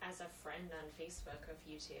just as a friend on Facebook of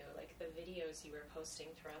you two, like the videos you were posting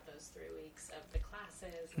throughout those 3 weeks of the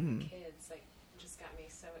classes and the kids, like just got me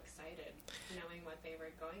so excited knowing what they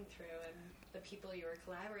were going through and the people you were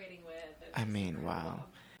collaborating with. I mean, wow.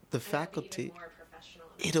 The faculty,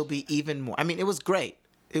 it'll be even more. I mean, it was great,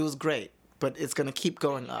 but it's going to keep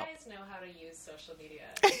going up. You guys know how to use social media.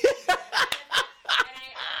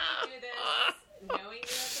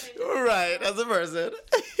 Right, as a person.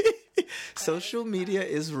 Social media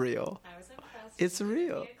is real. I was impressed. It's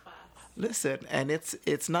real. Listen, and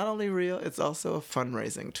it's not only real, it's also a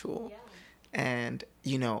fundraising tool. Yeah. And,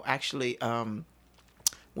 actually,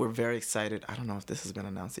 we're very excited. I don't know if this has been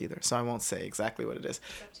announced either, so I won't say exactly what it is.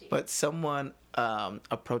 But someone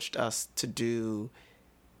approached us to do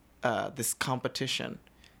this competition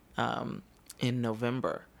in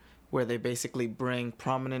November, where they basically bring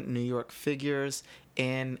prominent New York figures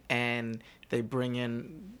in, and they bring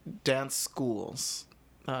in dance schools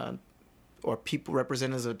or people,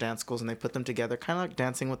 representatives of dance schools, and they put them together, kind of like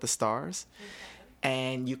Dancing with the Stars. Okay.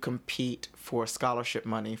 And you compete for scholarship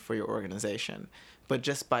money for your organization. But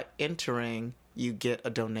just by entering, you get a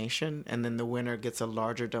donation, and then the winner gets a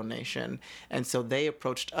larger donation. And so they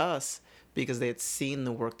approached us because they had seen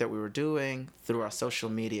the work that we were doing through our social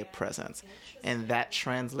media presence. And that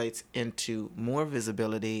translates into more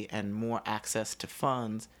visibility and more access to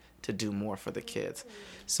funds to do more for the kids.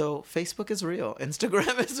 So Facebook is real.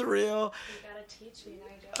 Instagram is real. You gotta teach me,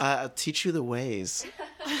 Nigel. I'll teach you the ways.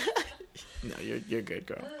 No, you're good,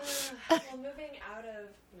 girl. Well, moving out of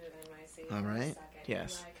NYC all right. For a second,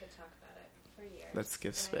 yes. I could talk about it for years. Let's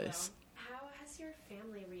give space. How has your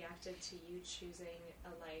family reacted to you choosing a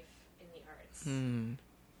life in the arts?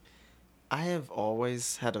 I have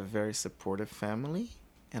always had a very supportive family,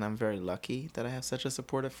 and I'm very lucky that I have such a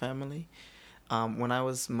supportive family. When I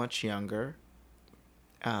was much younger,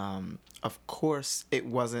 of course, it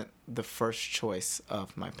wasn't the first choice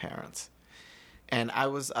of my parents. And I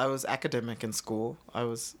was academic in school. I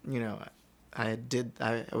was, I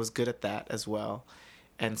was good at that as well.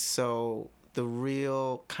 And so the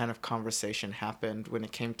real kind of conversation happened when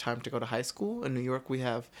it came time to go to high school. In New York, we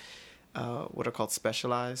have what are called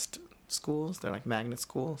specialized schools. They're like magnet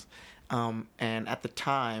schools. And at the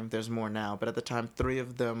time, there's more now, but at the time, 3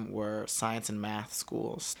 of them were science and math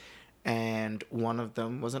schools. And one of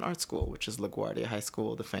them was an art school, which is LaGuardia High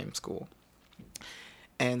School, the famed school.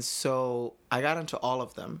 And so I got into all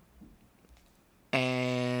of them.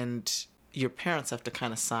 And your parents have to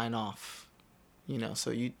kind of sign off,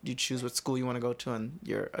 so you choose what school you want to go to, and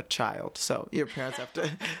you're a child. So your parents have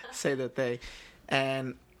to say that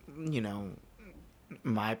and,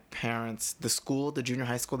 my parents, the junior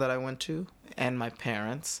high school that I went to, and my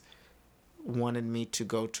parents wanted me to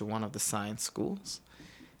go to one of the science schools.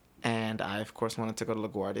 And I, of course, wanted to go to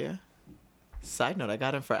LaGuardia. Side note, I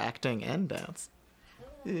got in for acting and dance.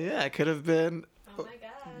 Yeah, I could have been. Oh my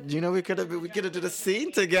God. We could have did a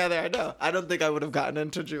scene together. I know. I don't think I would have gotten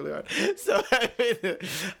into Juilliard.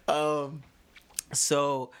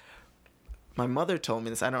 So my mother told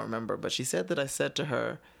me this. I don't remember, but she said that I said to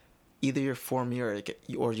her, either you're for me or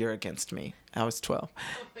you're against me. I was 12.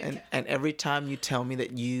 And every time you tell me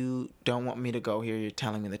that you don't want me to go here, you're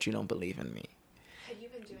telling me that you don't believe in me. Had you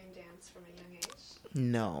been doing dance from a young age?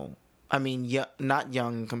 No. I mean, not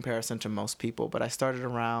young in comparison to most people, but I started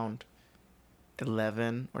around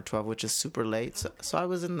 11 or 12, which is super late. So I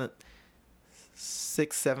was in the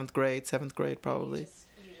 6th, 7th grade probably.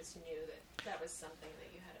 You just knew that was something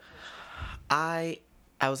that you had a passion.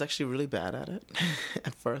 I was actually really bad at it.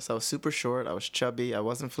 At first, I was super short, I was chubby, I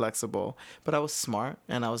wasn't flexible, but I was smart,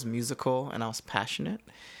 and I was musical, and I was passionate,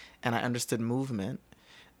 and I understood movement.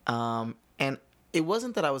 And it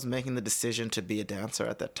wasn't that I was making the decision to be a dancer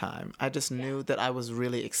at that time. I just knew that I was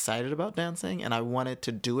really excited about dancing, and I wanted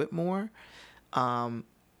to do it more. And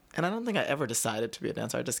I don't think I ever decided to be a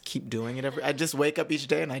dancer. I just keep doing it I just wake up each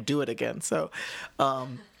day and I do it again. So,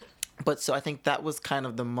 so I think that was kind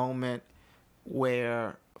of the moment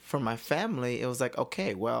where, for my family, it was like,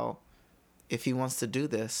 okay, well, if he wants to do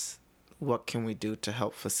this, what can we do to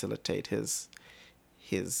help facilitate his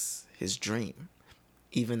dream?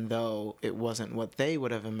 Even though it wasn't what they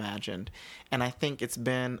would have imagined. And I think it's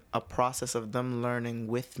been a process of them learning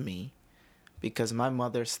with me, because my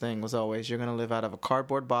mother's thing was always, you're going to live out of a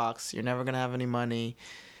cardboard box, you're never going to have any money.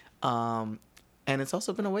 And it's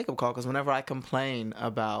also been a wake-up call, because whenever I complain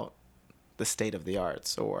about the state of the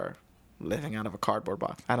arts or living out of a cardboard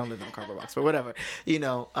box, I don't live in a cardboard box, but whatever,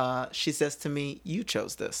 she says to me, you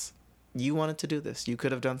chose this. You wanted to do this. You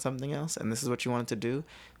could have done something else, and this is what you wanted to do,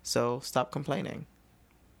 so stop complaining.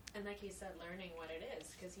 And like you said, learning what it is,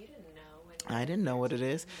 because you didn't know. I didn't know what it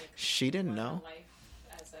is. She didn't know. What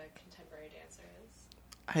life as a contemporary dancer is.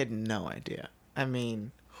 I had no idea. I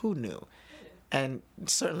mean, who knew? And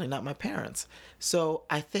certainly not my parents. So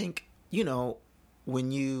I think,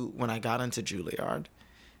 when I got into Juilliard,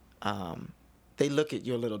 they look at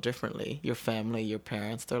you a little differently. Your family, your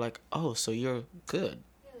parents, they're like, oh, so you're good.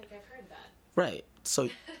 Yeah, like I've heard that. Right. So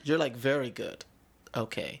you're like very good.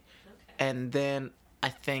 Okay. And then I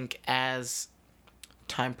think as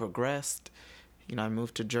time progressed, I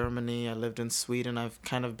moved to Germany, I lived in Sweden, I've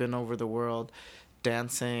kind of been over the world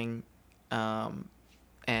dancing,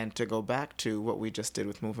 and to go back to what we just did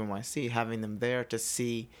with Move NYC, having them there to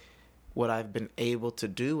see what I've been able to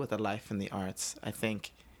do with a life in the arts, I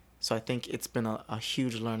think it's been a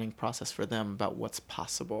huge learning process for them about what's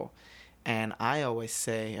possible. And I always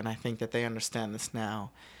say, and I think that they understand this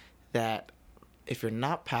now, that if you're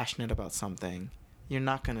not passionate about something, you're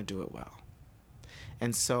not going to do it well.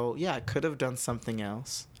 And so, I could have done something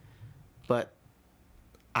else, but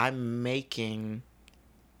I'm making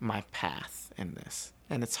my path in this.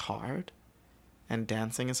 And it's hard. And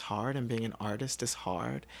dancing is hard, and being an artist is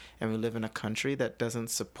hard. And we live in a country that doesn't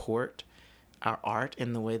support our art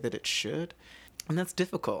in the way that it should. And that's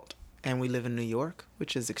difficult. And we live in New York,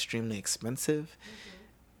 which is extremely expensive.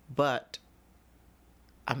 Mm-hmm. But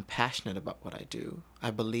I'm passionate about what I do. I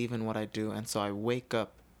believe in what I do, and so I wake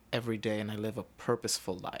up every day and I live a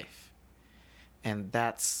purposeful life. And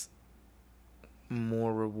that's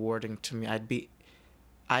more rewarding to me. I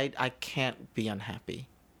can't be unhappy.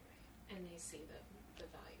 And they see the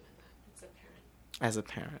value in that. It's apparent. As a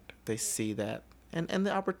parent, they see that, and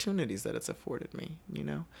the opportunities that it's afforded me,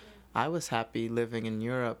 Yeah. I was happy living in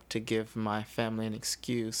Europe to give my family an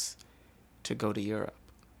excuse to go to Europe,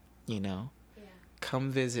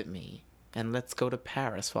 Come visit me, and let's go to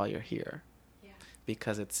Paris while you're here. Yeah.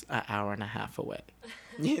 Because it's an hour and a half away,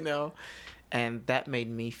 And that made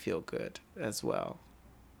me feel good as well.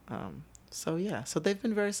 So they've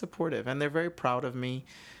been very supportive, and they're very proud of me.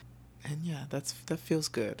 And that feels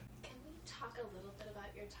good. Can we talk a little bit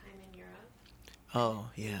about your time in Europe?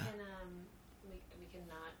 Oh, yeah. And we can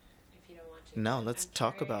not, if you don't want to. No, let's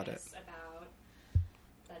talk about it. About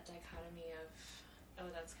that dichotomy of,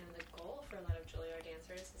 that's kind of the goal for a lot of Juilliard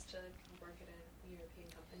dancers, is to work at a European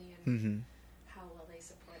company, and how well they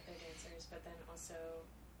support their dancers. But then also,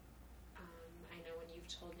 I know when you've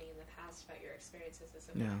told me in the past about your experiences as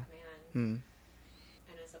a black man and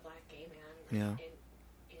as a black gay man in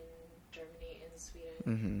Germany, in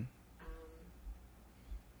Sweden,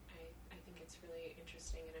 I think it's really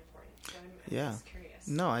interesting and important. So I'm just curious.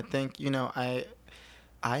 No, I think,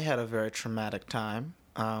 I had a very traumatic time,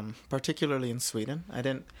 particularly in Sweden.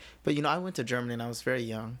 But I went to Germany and I was very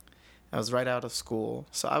young. I was right out of school.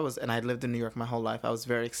 And I lived in New York my whole life. I was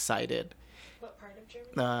very excited. What part of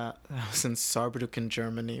Germany? I was in Saarbrücken,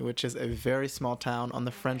 Germany, which is a very small town on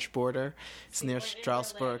the French border. It's near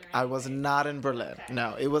Strasbourg. I was not in Berlin. Okay.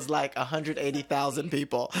 No, it was like 180,000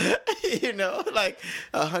 people.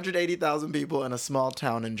 180,000 people in a small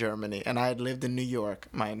town in Germany. And I had lived in New York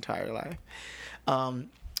my entire life.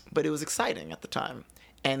 But it was exciting at the time.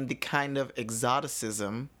 And the kind of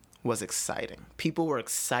exoticism was exciting. People were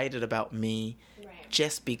excited about me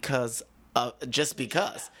just because I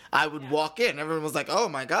would walk in. Everyone was like, oh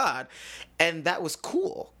my God. And that was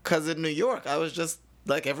cool. Because in New York, I was just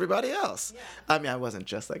like everybody else. Yeah. I mean, I wasn't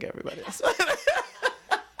just like everybody else.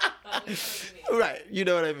 Right. You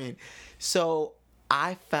know what I mean? So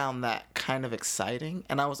I found that kind of exciting.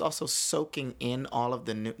 And I was also soaking in all of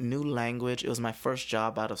the new language. It was my first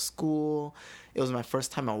job out of school. It was my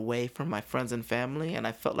first time away from my friends and family. And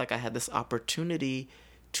I felt like I had this opportunity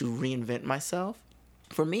to reinvent myself.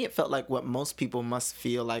 For me, it felt like what most people must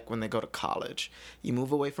feel like when they go to college. You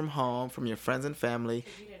move away from home, from your friends and family.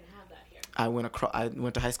 You didn't have that here. I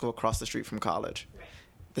went to high school across the street from college. Right.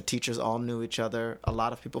 The teachers all knew each other. A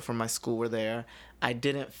lot of people from my school were there. I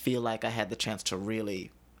didn't feel like I had the chance to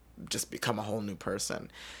really just become a whole new person.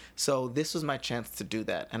 So this was my chance to do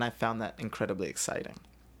that, and I found that incredibly exciting.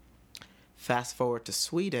 Fast forward to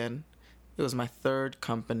Sweden. It was my third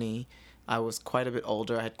company. I was quite a bit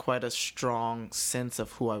older. I had quite a strong sense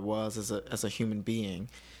of who I was as a human being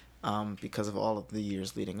because of all of the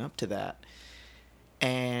years leading up to that.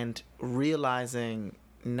 And I realize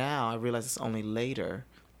this only later,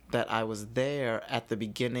 that I was there at the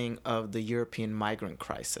beginning of the European migrant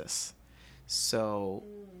crisis. So,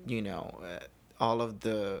 there are a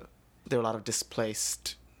lot of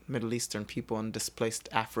displaced Middle Eastern people and displaced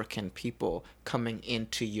African people coming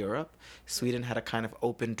into Europe. Sweden had a kind of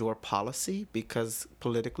open door policy because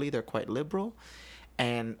politically they're quite liberal.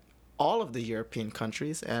 And all of the European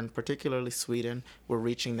countries, and particularly Sweden, were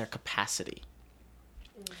reaching their capacity.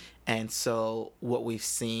 And so what we've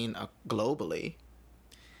seen globally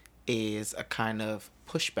is a kind of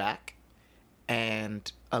pushback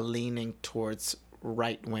and a leaning towards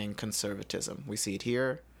right-wing conservatism. We see it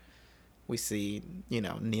here. We see,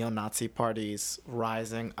 neo-Nazi parties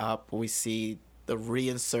rising up. We see the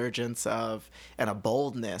reinsurgence of and a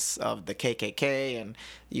boldness of the KKK and,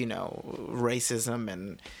 racism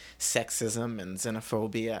and sexism and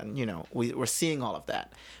xenophobia. And, we're seeing all of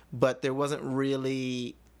that. But there wasn't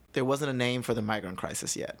a name for the migrant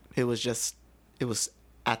crisis yet. It was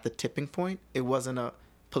at the tipping point. It wasn't a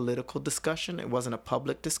political discussion. It wasn't a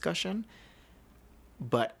public discussion.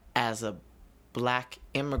 But as a Black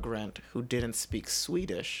immigrant who didn't speak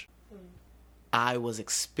Swedish, I was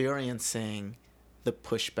experiencing the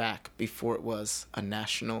pushback before it was a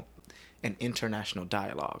national and international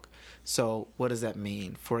dialogue. So what does that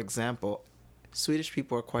mean? For example, Swedish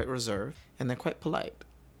people are quite reserved and they're quite polite.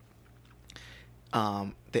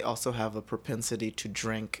 They also have a propensity to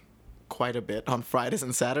drink quite a bit on Fridays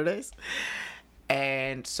and Saturdays.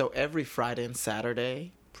 And so every Friday and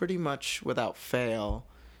Saturday, pretty much without fail,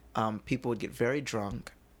 people would get very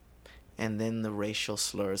drunk, and then the racial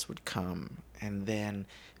slurs would come, and then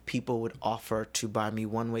people would offer to buy me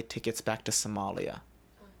one-way tickets back to Somalia.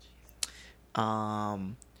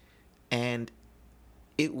 And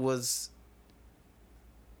it was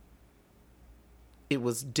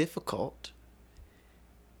difficult,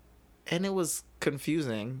 and it was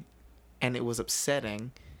confusing, and it was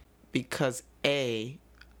upsetting, because I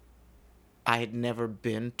had never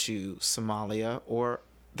been to Somalia or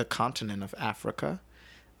the continent of Africa.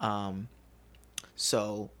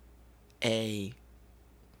 So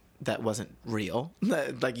that wasn't real.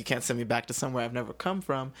 Like, you can't send me back to somewhere I've never come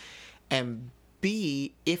from. And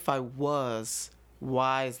B, if I was,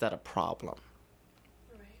 why is that a problem?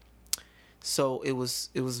 Right. So it was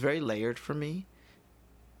very layered for me.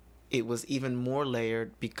 It was even more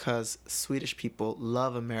layered because Swedish people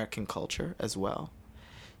love American culture as well.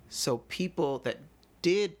 So people that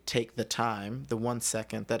did take the time, the 1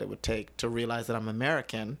 second that it would take to realize that I'm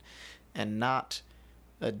American and not,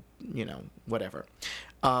 whatever,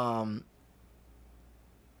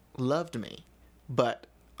 loved me. But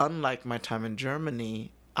unlike my time in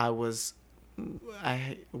Germany, I was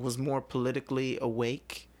more politically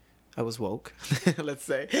awake. I was woke, let's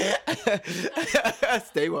say.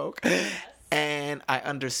 Stay woke. Yes. And I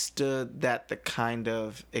understood that the kind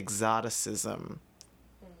of exoticism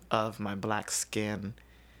of my Black skin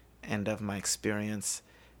and of my experience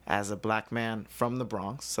as a Black man from the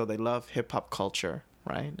Bronx. So they love hip-hop culture,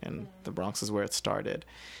 right? And the Bronx is where it started.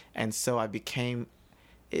 And so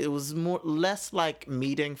it was less like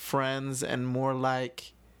meeting friends and more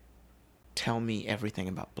like, tell me everything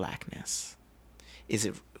about Blackness. Is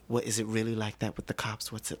it really like that with the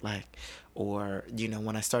cops? What's it like? Or,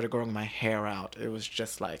 when I started growing my hair out, it was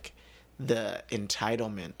just like the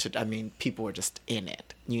entitlement to, people were just in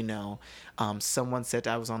it, Someone said,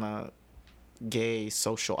 I was on a gay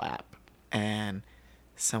social app, and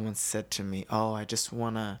someone said to me, oh, I just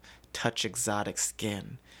want to touch exotic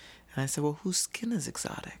skin. And I said, well, whose skin is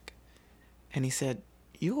exotic? And he said,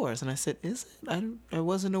 yours. And I said, is it? I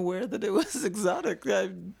wasn't aware that it was exotic.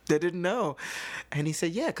 I didn't know. And he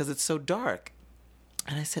said, yeah, because it's so dark.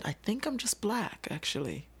 And I said, I think I'm just Black,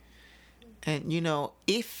 actually. And,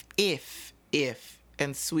 if,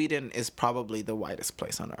 and Sweden is probably the whitest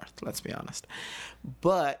place on earth, let's be honest.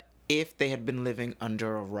 But if they had been living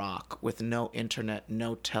under a rock with no internet,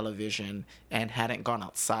 no television, and hadn't gone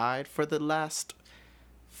outside for the last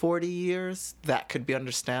 40 years, that could be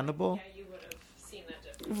understandable. Yeah, you would have seen that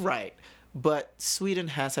difference. Right. But Sweden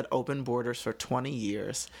has had open borders for 20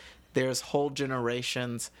 years. There's whole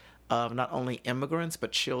generations of not only immigrants,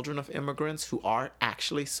 but children of immigrants who are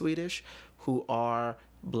actually Swedish, who are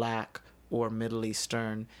Black or Middle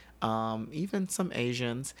Eastern, even some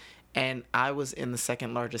Asians. And I was in the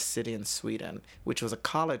second largest city in Sweden, which was a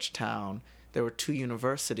college town. There were 2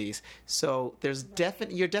 universities. So there's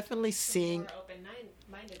you're definitely seeing... more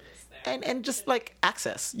open-mindedness there. And just like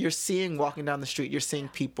access. You're seeing walking down the street, you're seeing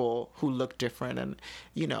people who look different. And,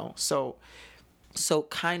 so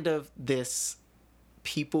kind of this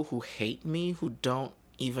people who hate me, who don't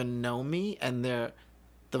even know me, and they're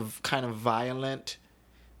the kind of violent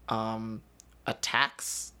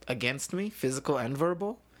attacks against me, physical and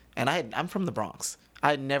verbal. And I'm from the Bronx. I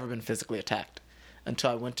had never been physically attacked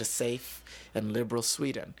until I went to safe and liberal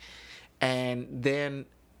Sweden. And then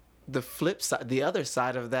the flip side, the other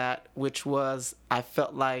side of that, which was I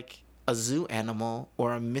felt like a zoo animal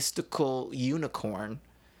or a mystical unicorn,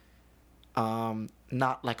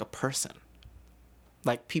 not like a person.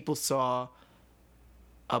 Like people saw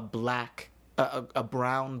a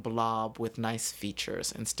brown blob with nice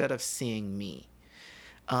features instead of seeing me.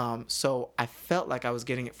 So I felt like I was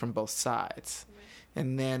getting it from both sides.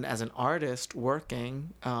 And then as an artist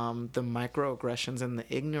working, the microaggressions and the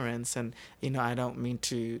ignorance, and, I don't mean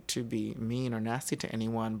to be mean or nasty to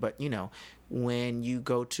anyone, but, when you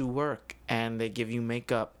go to work and they give you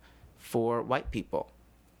makeup for white people,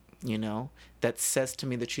 that says to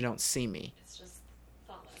me that you don't see me. It's just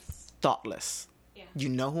thoughtless. Thoughtless. Yeah. You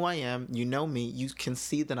know who I am. You know me. You can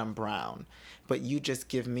see that I'm brown. But you just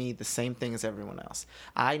give me the same thing as everyone else.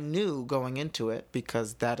 I knew going into it,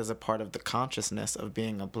 because that is a part of the consciousness of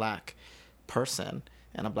being a Black person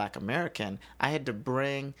and a Black American. I had to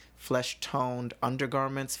bring flesh-toned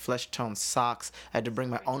undergarments, flesh-toned socks. I had to bring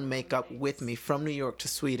my own makeup with me from New York to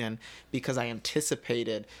Sweden because I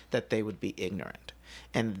anticipated that they would be ignorant.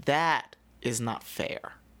 And that is not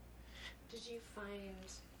fair. Did you find,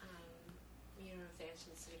 you don't have to answer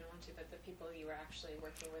this if you don't want to, but the people you were actually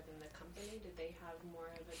working with in the company, did they have more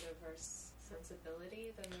of a diverse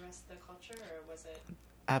sensibility than the rest of the culture, or was it?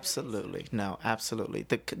 Absolutely. No, absolutely.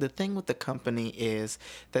 The thing with the company is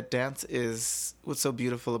that what's so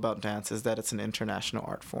beautiful about dance is that it's an international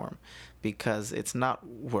art form because it's not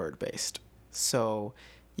word-based. So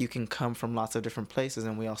you can come from lots of different places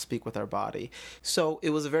and we all speak with our body. So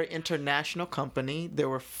it was a very international company. There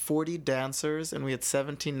were 40 dancers and we had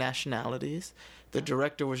 17 nationalities. The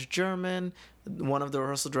director was German. One of the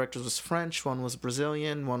rehearsal directors was French. One was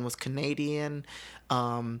Brazilian. One was Canadian.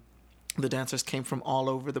 The dancers came from all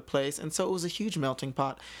over the place. And so it was a huge melting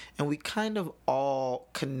pot. And we kind of all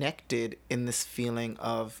connected in this feeling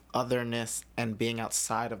of otherness and being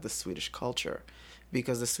outside of the Swedish culture.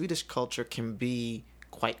 Because the Swedish culture can be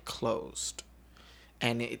quite closed.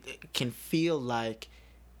 And it can feel like...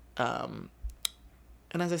 and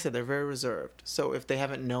as I said, they're very reserved. So if they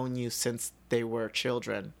haven't known you since they were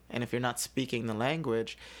children, and if you're not speaking the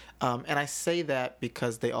language... and I say that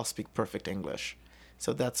because they all speak perfect English.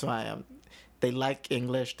 So that's why they like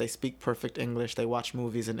English, they speak perfect English, they watch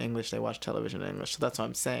movies in English, they watch television in English. So that's what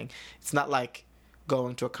I'm saying. It's not like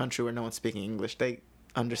going to a country where no one's speaking English. They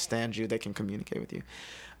understand you, they can communicate with you.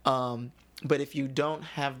 But if you don't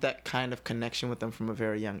have that kind of connection with them from a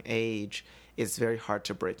very young age, it's very hard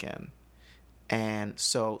to break in. And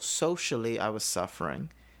so socially, I was suffering,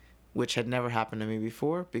 which had never happened to me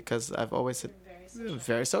before because I've always been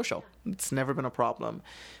very social. It's never been a problem.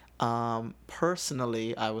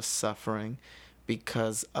 Personally, I was suffering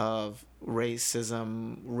because of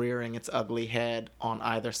racism rearing its ugly head on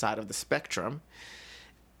either side of the spectrum.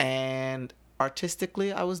 And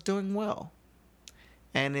artistically, I was doing well.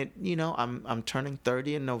 And I'm turning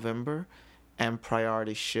 30 in November, and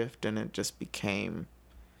priorities shift, and it just became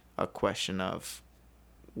a question of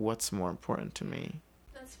what's more important to me.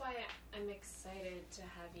 That's why I'm excited to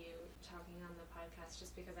have you talking on the podcast,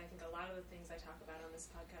 just because I think a lot of the things I talk about on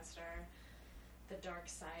this podcast are the dark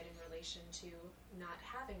side in relation to not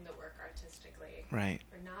having the work artistically. Right.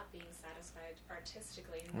 Or not being satisfied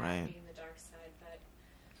artistically, and right. that being the dark side. But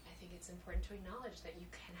I think it's important to acknowledge that you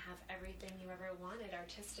can have everything you ever wanted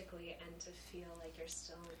artistically and to feel like you're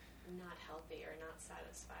still not healthy or not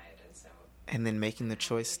satisfied. And then making the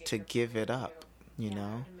choice to give it up, you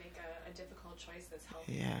know? And make a difficult choice that's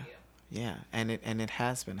healthy for you. Yeah, and it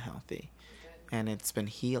has been healthy. Good. And it's been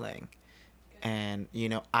healing. And,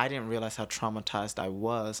 I didn't realize how traumatized I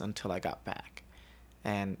was until I got back.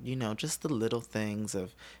 And, just the little things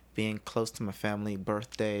of being close to my family,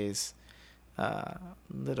 birthdays,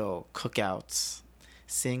 little cookouts,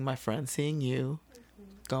 seeing my friends, seeing you,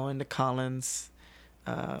 going to Collins,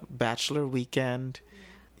 bachelor weekend,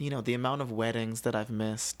 the amount of weddings that I've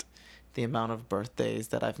missed, the amount of birthdays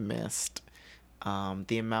that I've missed,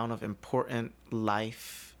 the amount of important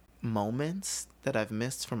life moments that I've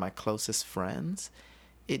missed from my closest friends,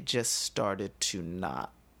 it just started to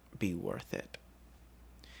not be worth it.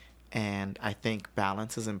 And I think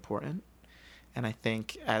balance is important. And I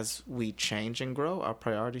think as we change and grow, our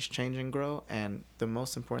priorities change and grow. And the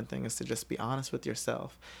most important thing is to just be honest with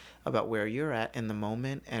yourself about where you're at in the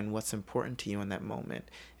moment and what's important to you in that moment.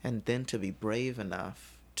 And then to be brave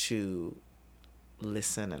enough to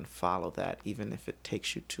listen and follow that, even if it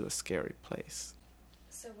takes you to a scary place.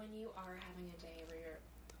 So when you are having a day where you're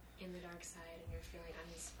in the dark side and you're feeling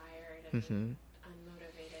uninspired and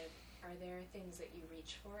unmotivated, are there things that you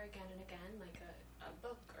reach for again and again, like a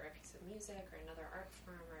book or a piece of music or another art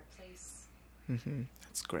form or a place?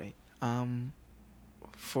 That's great.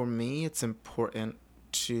 For me, it's important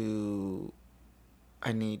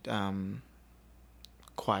I need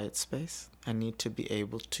quiet space. I need to be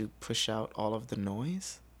able to push out all of the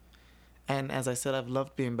noise. And as I said, I've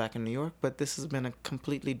loved being back in New York, but this has been a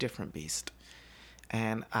completely different beast.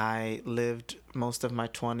 And I lived most of my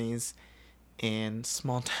 20s in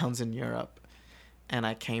small towns in Europe. And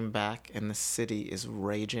I came back and the city is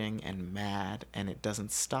raging and mad, and it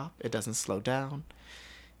doesn't stop. It doesn't slow down.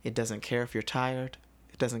 It doesn't care if you're tired.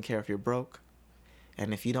 It doesn't care if you're broke.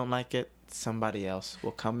 And if you don't like it, somebody else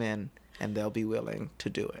will come in and they'll be willing to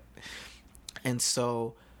do it. And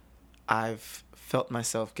so I've felt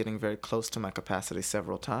myself getting very close to my capacity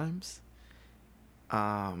several times.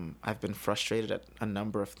 I've been frustrated at a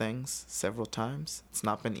number of things several times. It's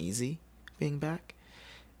not been easy being back.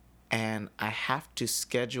 And I have to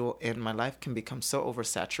schedule in. My life can become so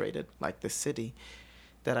oversaturated, like this city,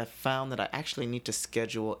 that I found that I actually need to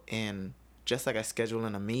schedule in, just like I schedule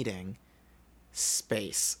in a meeting,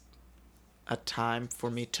 space. A time for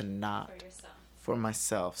me to not. For yourself. For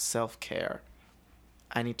myself, self-care.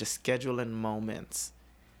 I need to schedule in moments.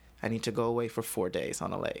 I need to go away for 4 days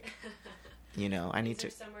on a lake. I need to.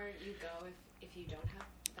 Is there somewhere you go if you don't have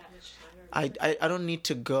that much time? I don't need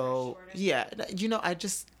to go. Yeah,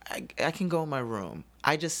 I can go in my room.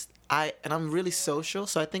 And I'm really social,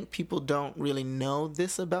 so I think people don't really know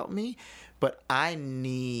this about me, but I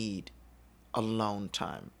need alone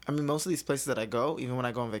time. I mean, most of these places that I go, even when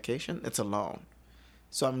I go on vacation, it's alone.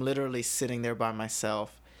 So I'm literally sitting there by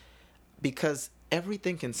myself because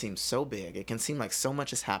everything can seem so big. It can seem like so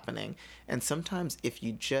much is happening. And sometimes if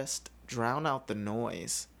you just drown out the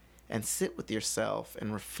noise and sit with yourself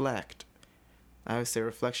and reflect, I always say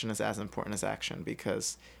reflection is as important as action,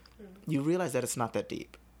 because you realize that it's not that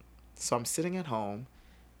deep. So I'm sitting at home,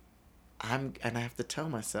 and I have to tell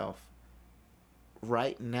myself,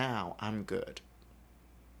 right now I'm good.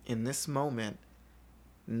 In this moment,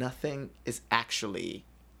 nothing is actually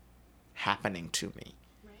happening to me.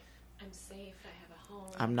 Right. I'm safe. I have a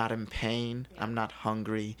home. I'm not in pain. Yeah. I'm not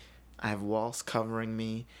hungry. I have walls covering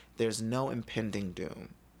me. There's no impending doom.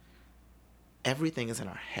 Everything is in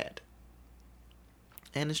our head.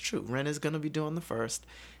 And it's true. Rent is going to be due on the 1st.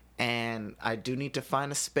 And I do need to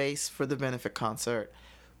find a space for the benefit concert.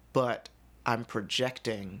 But I'm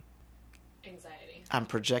projecting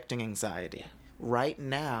anxiety. Yeah. Right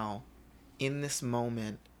now, in this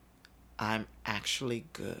moment, I'm actually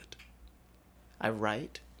good. I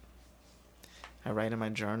write in my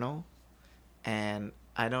journal, and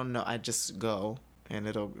I don't know, I just go, and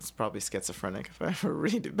it's probably schizophrenic if I ever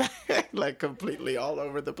read it back, like completely all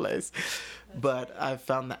over the place. But I've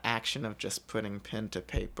found the action of just putting pen to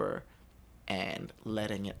paper and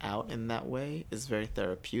letting it out in that way is very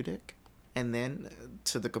therapeutic. And then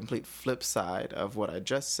to the complete flip side of what I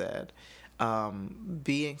just said,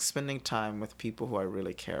 spending time with people who I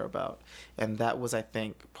really care about. And that was, I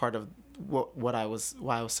think, part of why I was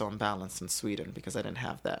so imbalanced in Sweden, because I didn't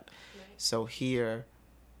have that. Right. So here,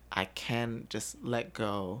 I can just let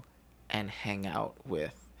go and hang out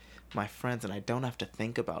with my friends, and I don't have to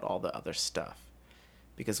think about all the other stuff,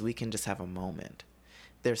 because we can just have a moment.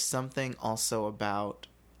 There's something also about,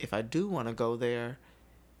 if I do want to go there,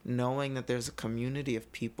 knowing that there's a community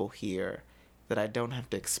of people here that I don't have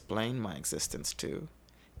to explain my existence to.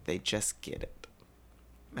 They just get it.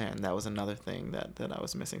 And that was another thing that I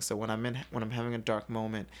was missing. So when I'm having a dark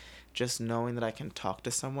moment, just knowing that I can talk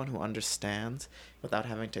to someone who understands without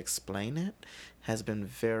having to explain it has been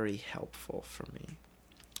very helpful for me.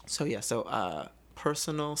 So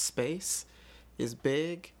personal space is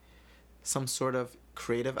big, some sort of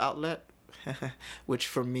creative outlet, which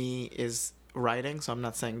for me is writing. So I'm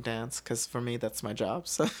not saying dance, because for me that's my job.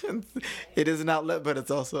 So it is an outlet, but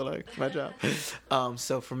it's also like my job.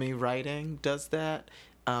 So for me, writing does that.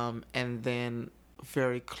 And then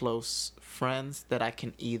very close friends that I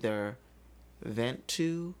can either vent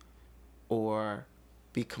to or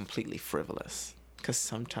be completely frivolous. Because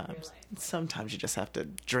sometimes you just have to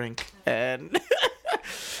drink and...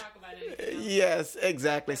 Talk about it. Yes,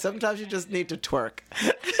 exactly. Sometimes you just need to twerk.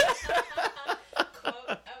 Quote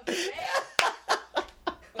of the day.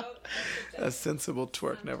 Quote of the day. A sensible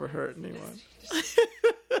twerk never hurt anyone. All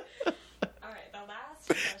right, the last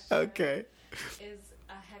question Okay. is,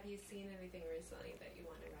 have you seen anything recently that you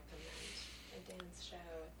want to recommend? A dance show,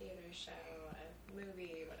 a theater show, a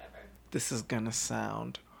movie, whatever. This is gonna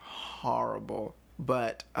sound horrible,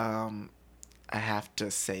 but I have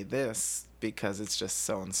to say this because it's just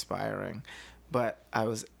so inspiring. But I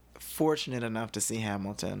was fortunate enough to see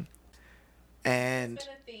Hamilton, and It's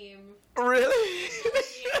been a theme. really, For the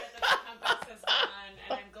year that the Compass has gone,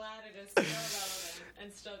 and I'm glad it is still relevant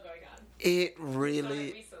and still going on. it You saw it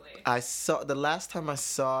really. recently. I saw the last time I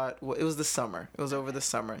saw it. Well, it was the summer. It was over the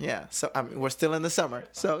summer. Yeah. So I mean, we're still in the summer.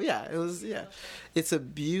 So yeah, it was. Yeah, it's a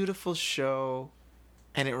beautiful show,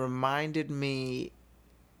 and it reminded me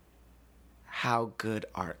how good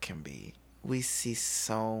art can be. We see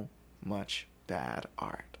so much bad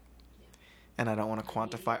art, and I don't want to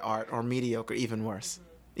quantify art or mediocre. Even worse,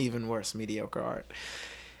 mediocre art.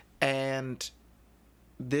 And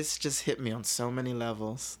this just hit me on so many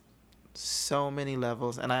levels.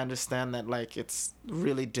 And I understand that like it's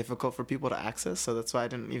really difficult for people to access, so that's why I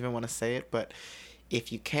didn't even want to say it. But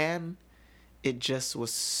if you can, it just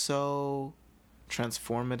was so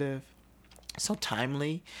transformative, so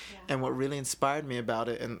timely. And what really inspired me about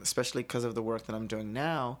it, and especially because of the work that I'm doing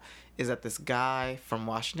now, is that this guy from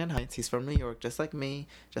Washington Heights, he's from New York, just like me,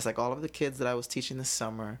 just like all of the kids that I was teaching this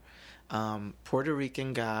summer, Puerto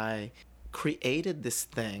Rican guy, created this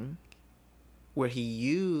thing where he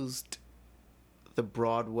used the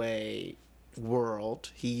Broadway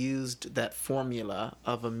world. He used that formula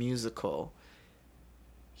of a musical.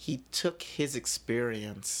 He took his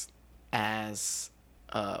experience as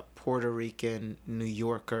a Puerto Rican New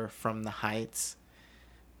Yorker from the Heights,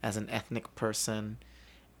 as an ethnic person,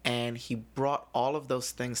 and he brought all of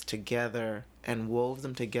those things together and wove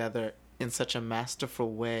them together in such a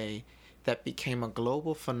masterful way that became a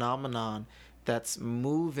global phenomenon that's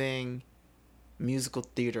moving musical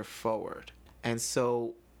theater forward. And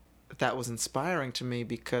so that was inspiring to me,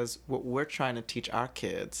 because what we're trying to teach our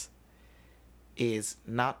kids is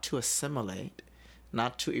not to assimilate,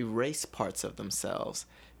 not to erase parts of themselves,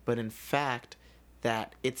 but in fact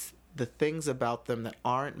that it's the things about them that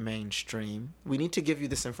aren't mainstream. We need to give you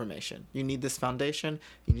this information. You need this foundation.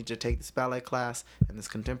 You need to take this ballet class and this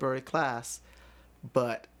contemporary class.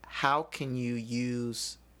 But how can you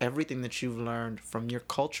use everything that you've learned from your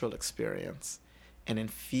cultural experience and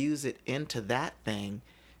infuse it into that thing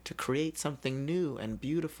to create something new and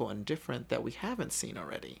beautiful and different that we haven't seen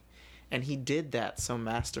already? And he did that so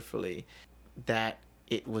masterfully that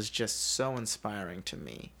it was just so inspiring to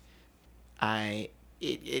me.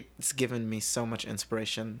 It's given me so much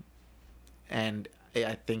inspiration, and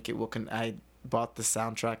I think it will. I bought the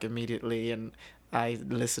soundtrack immediately, and I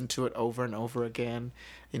listened to it over and over again.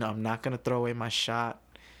 You know, I'm not gonna throw away my shot.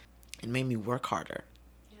 It made me work harder.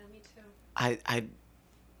 Yeah, me too.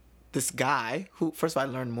 This guy who, first of all,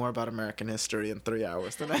 I learned more about American history in 3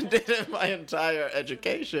 hours than I did in my entire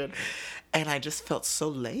education. And I just felt so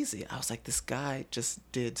lazy. I was like, this guy just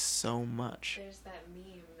did so much. There's that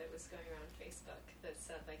meme that was going around Facebook that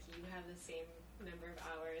said, like, you have the same number of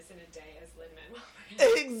hours in a day as Lin-Manuel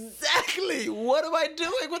Miranda. Exactly. What am I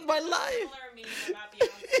doing with my life? Similar meme about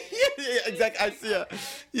Beyonce. Yeah, exactly. I see. Okay,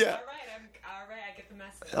 Yeah. All right, I get the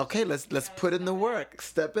message. Okay, let's put in the work.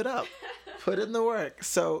 Step it up. Put in the work.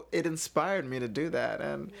 So it inspired me to do that,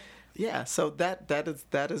 and yeah. So that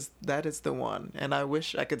is the one. And I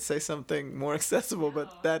wish I could say something more accessible,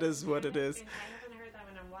 but that is what it is. I haven't heard that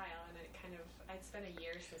one in a while, and it's been a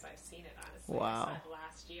year since I've seen it. Honestly, Wow. I saw it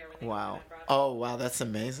last year when they Wow. did that Oh wow, that's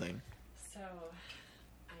amazing. So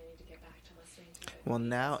I need to get back to listening to it. Well,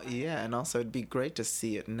 now, yeah, and also it'd be great to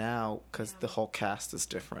see it now because the whole cast is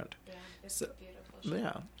different. Yeah, it's So, a beautiful show.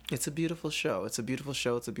 yeah, it's a beautiful show. It's a beautiful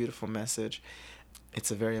show. It's a beautiful message.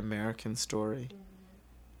 It's a very American story.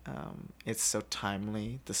 It's so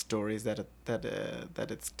timely. The stories that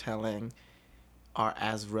it's telling are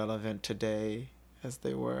as relevant today as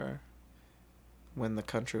they were when the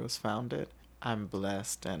country was founded. I'm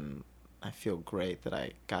blessed, and I feel great that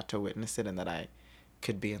I got to witness it, and that I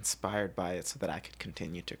could be inspired by it so that I could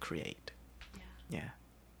continue to create. Yeah.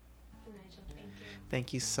 Nigel, thank you.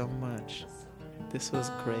 Thank you so much. This was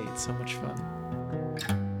great. So much fun.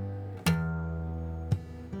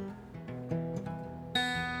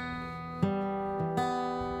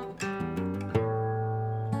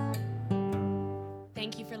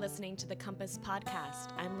 Thank you for listening to the Compass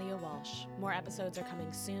Podcast. I'm Leah Walsh. More episodes are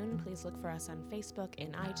coming soon. Please look for us on Facebook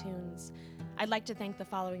and iTunes. I'd like to thank the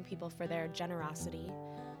following people for their generosity.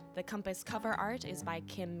 The Compass cover art is by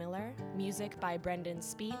Kim Miller, music by Brendan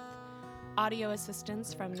Spieth, audio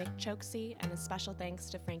assistance from Nick Choksey, and a special thanks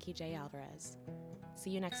to Frankie J. Alvarez. See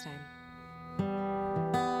you next time.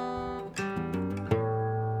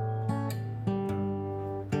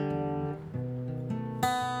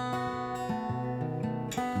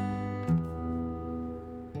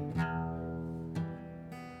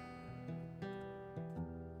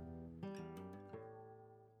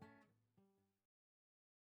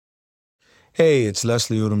 Hey, it's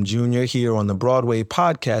Leslie Odom Jr. here on the Broadway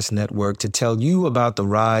Podcast Network to tell you about the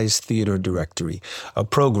Rise Theater Directory, a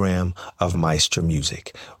program of Maestro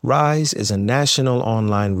Music. Rise is a national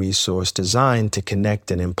online resource designed to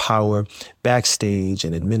connect and empower backstage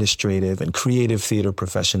and administrative and creative theater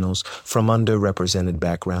professionals from underrepresented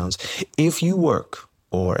backgrounds. If you work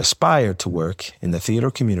or aspire to work in the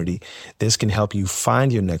theater community, this can help you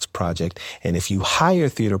find your next project. And if you hire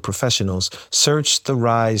theater professionals, search the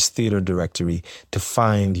Rise Theater Directory to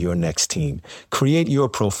find your next team. Create your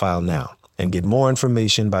profile now and get more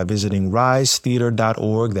information by visiting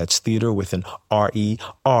risetheater.org. That's theater with an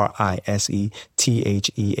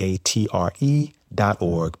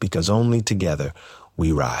RERISETHEATRE.org, because only together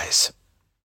we rise.